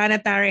for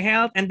planetary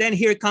health, and then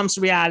here comes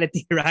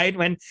reality, right?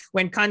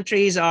 When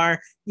countries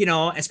are,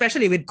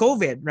 especially with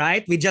COVID,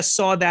 right? We just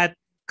saw that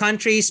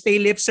countries pay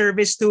lip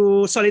service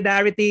to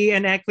solidarity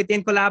and equity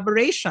and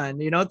collaboration.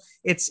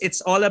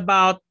 It's all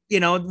about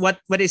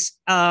what is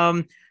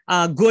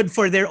good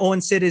for their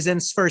own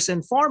citizens first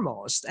and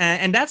foremost,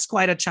 and that's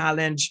quite a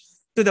challenge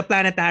to the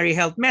planetary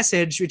health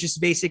message, which is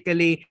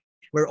basically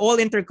we're all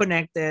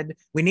interconnected.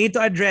 We need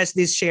to address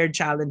these shared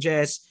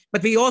challenges,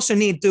 but we also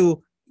need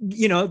to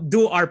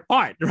do our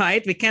part,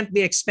 right? We can't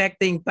be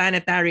expecting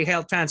planetary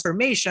health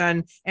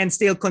transformation and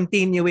still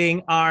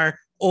continuing our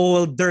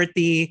old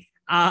dirty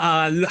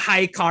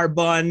high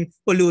carbon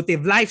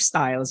pollutive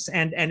lifestyles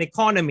and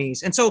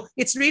economies. And so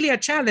it's really a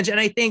challenge. And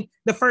I think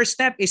the first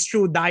step is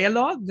through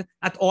dialogue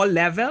at all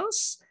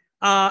levels.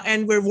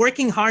 And we're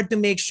working hard to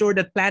make sure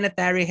that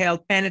planetary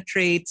health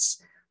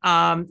penetrates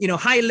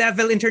high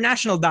level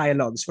international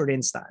dialogues, for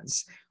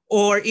instance,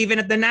 or even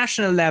at the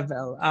national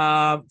level.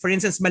 For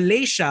instance,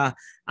 Malaysia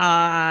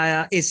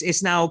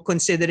is now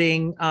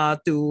considering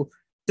to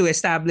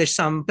establish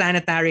some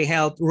planetary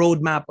health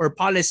roadmap or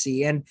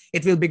policy. And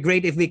it will be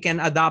great if we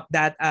can adopt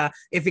that,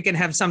 if we can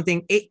have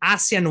something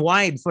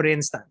ASEAN-wide, for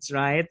instance,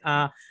 right?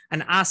 An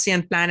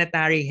ASEAN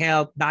planetary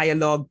health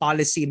dialogue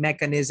policy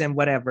mechanism,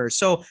 whatever.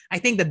 So I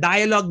think the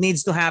dialogue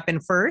needs to happen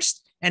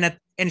first, and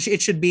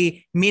it should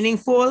be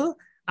meaningful,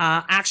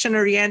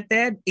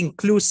 action-oriented,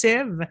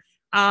 inclusive,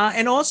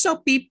 and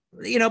also the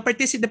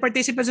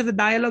participants of the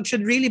dialogue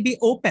should really be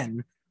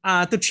open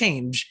to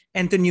change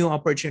and to new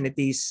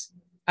opportunities.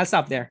 I'll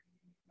stop there.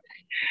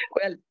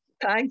 Well,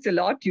 thanks a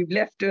lot. You've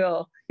left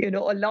a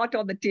lot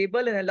on the table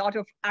and a lot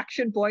of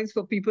action points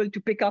for people to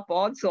pick up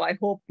on. So I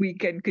hope we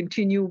can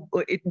continue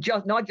it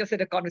not just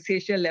at a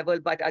conversational level,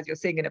 but as you're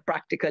saying, in a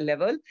practical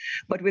level.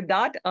 But with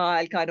that,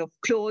 I'll kind of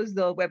close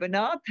the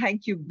webinar.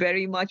 Thank you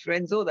very much,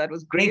 Renzo. That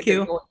was great.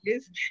 Thank you.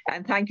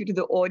 And thank you to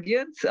the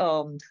audience.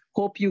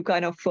 Hope you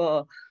kind of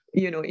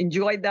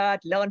enjoyed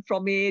that, learn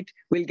from it.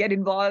 We'll get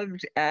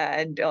involved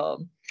and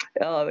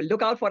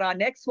look out for our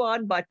next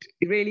one. But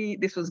really,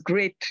 this was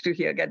great to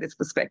get this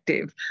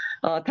perspective.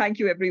 Thank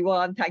you,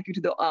 everyone. Thank you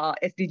to the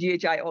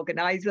SDGHI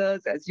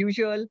organizers, as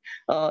usual.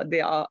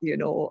 They are,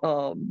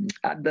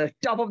 at the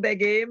top of their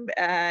game.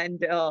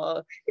 And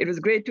it was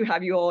great to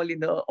have you all in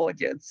the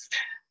audience.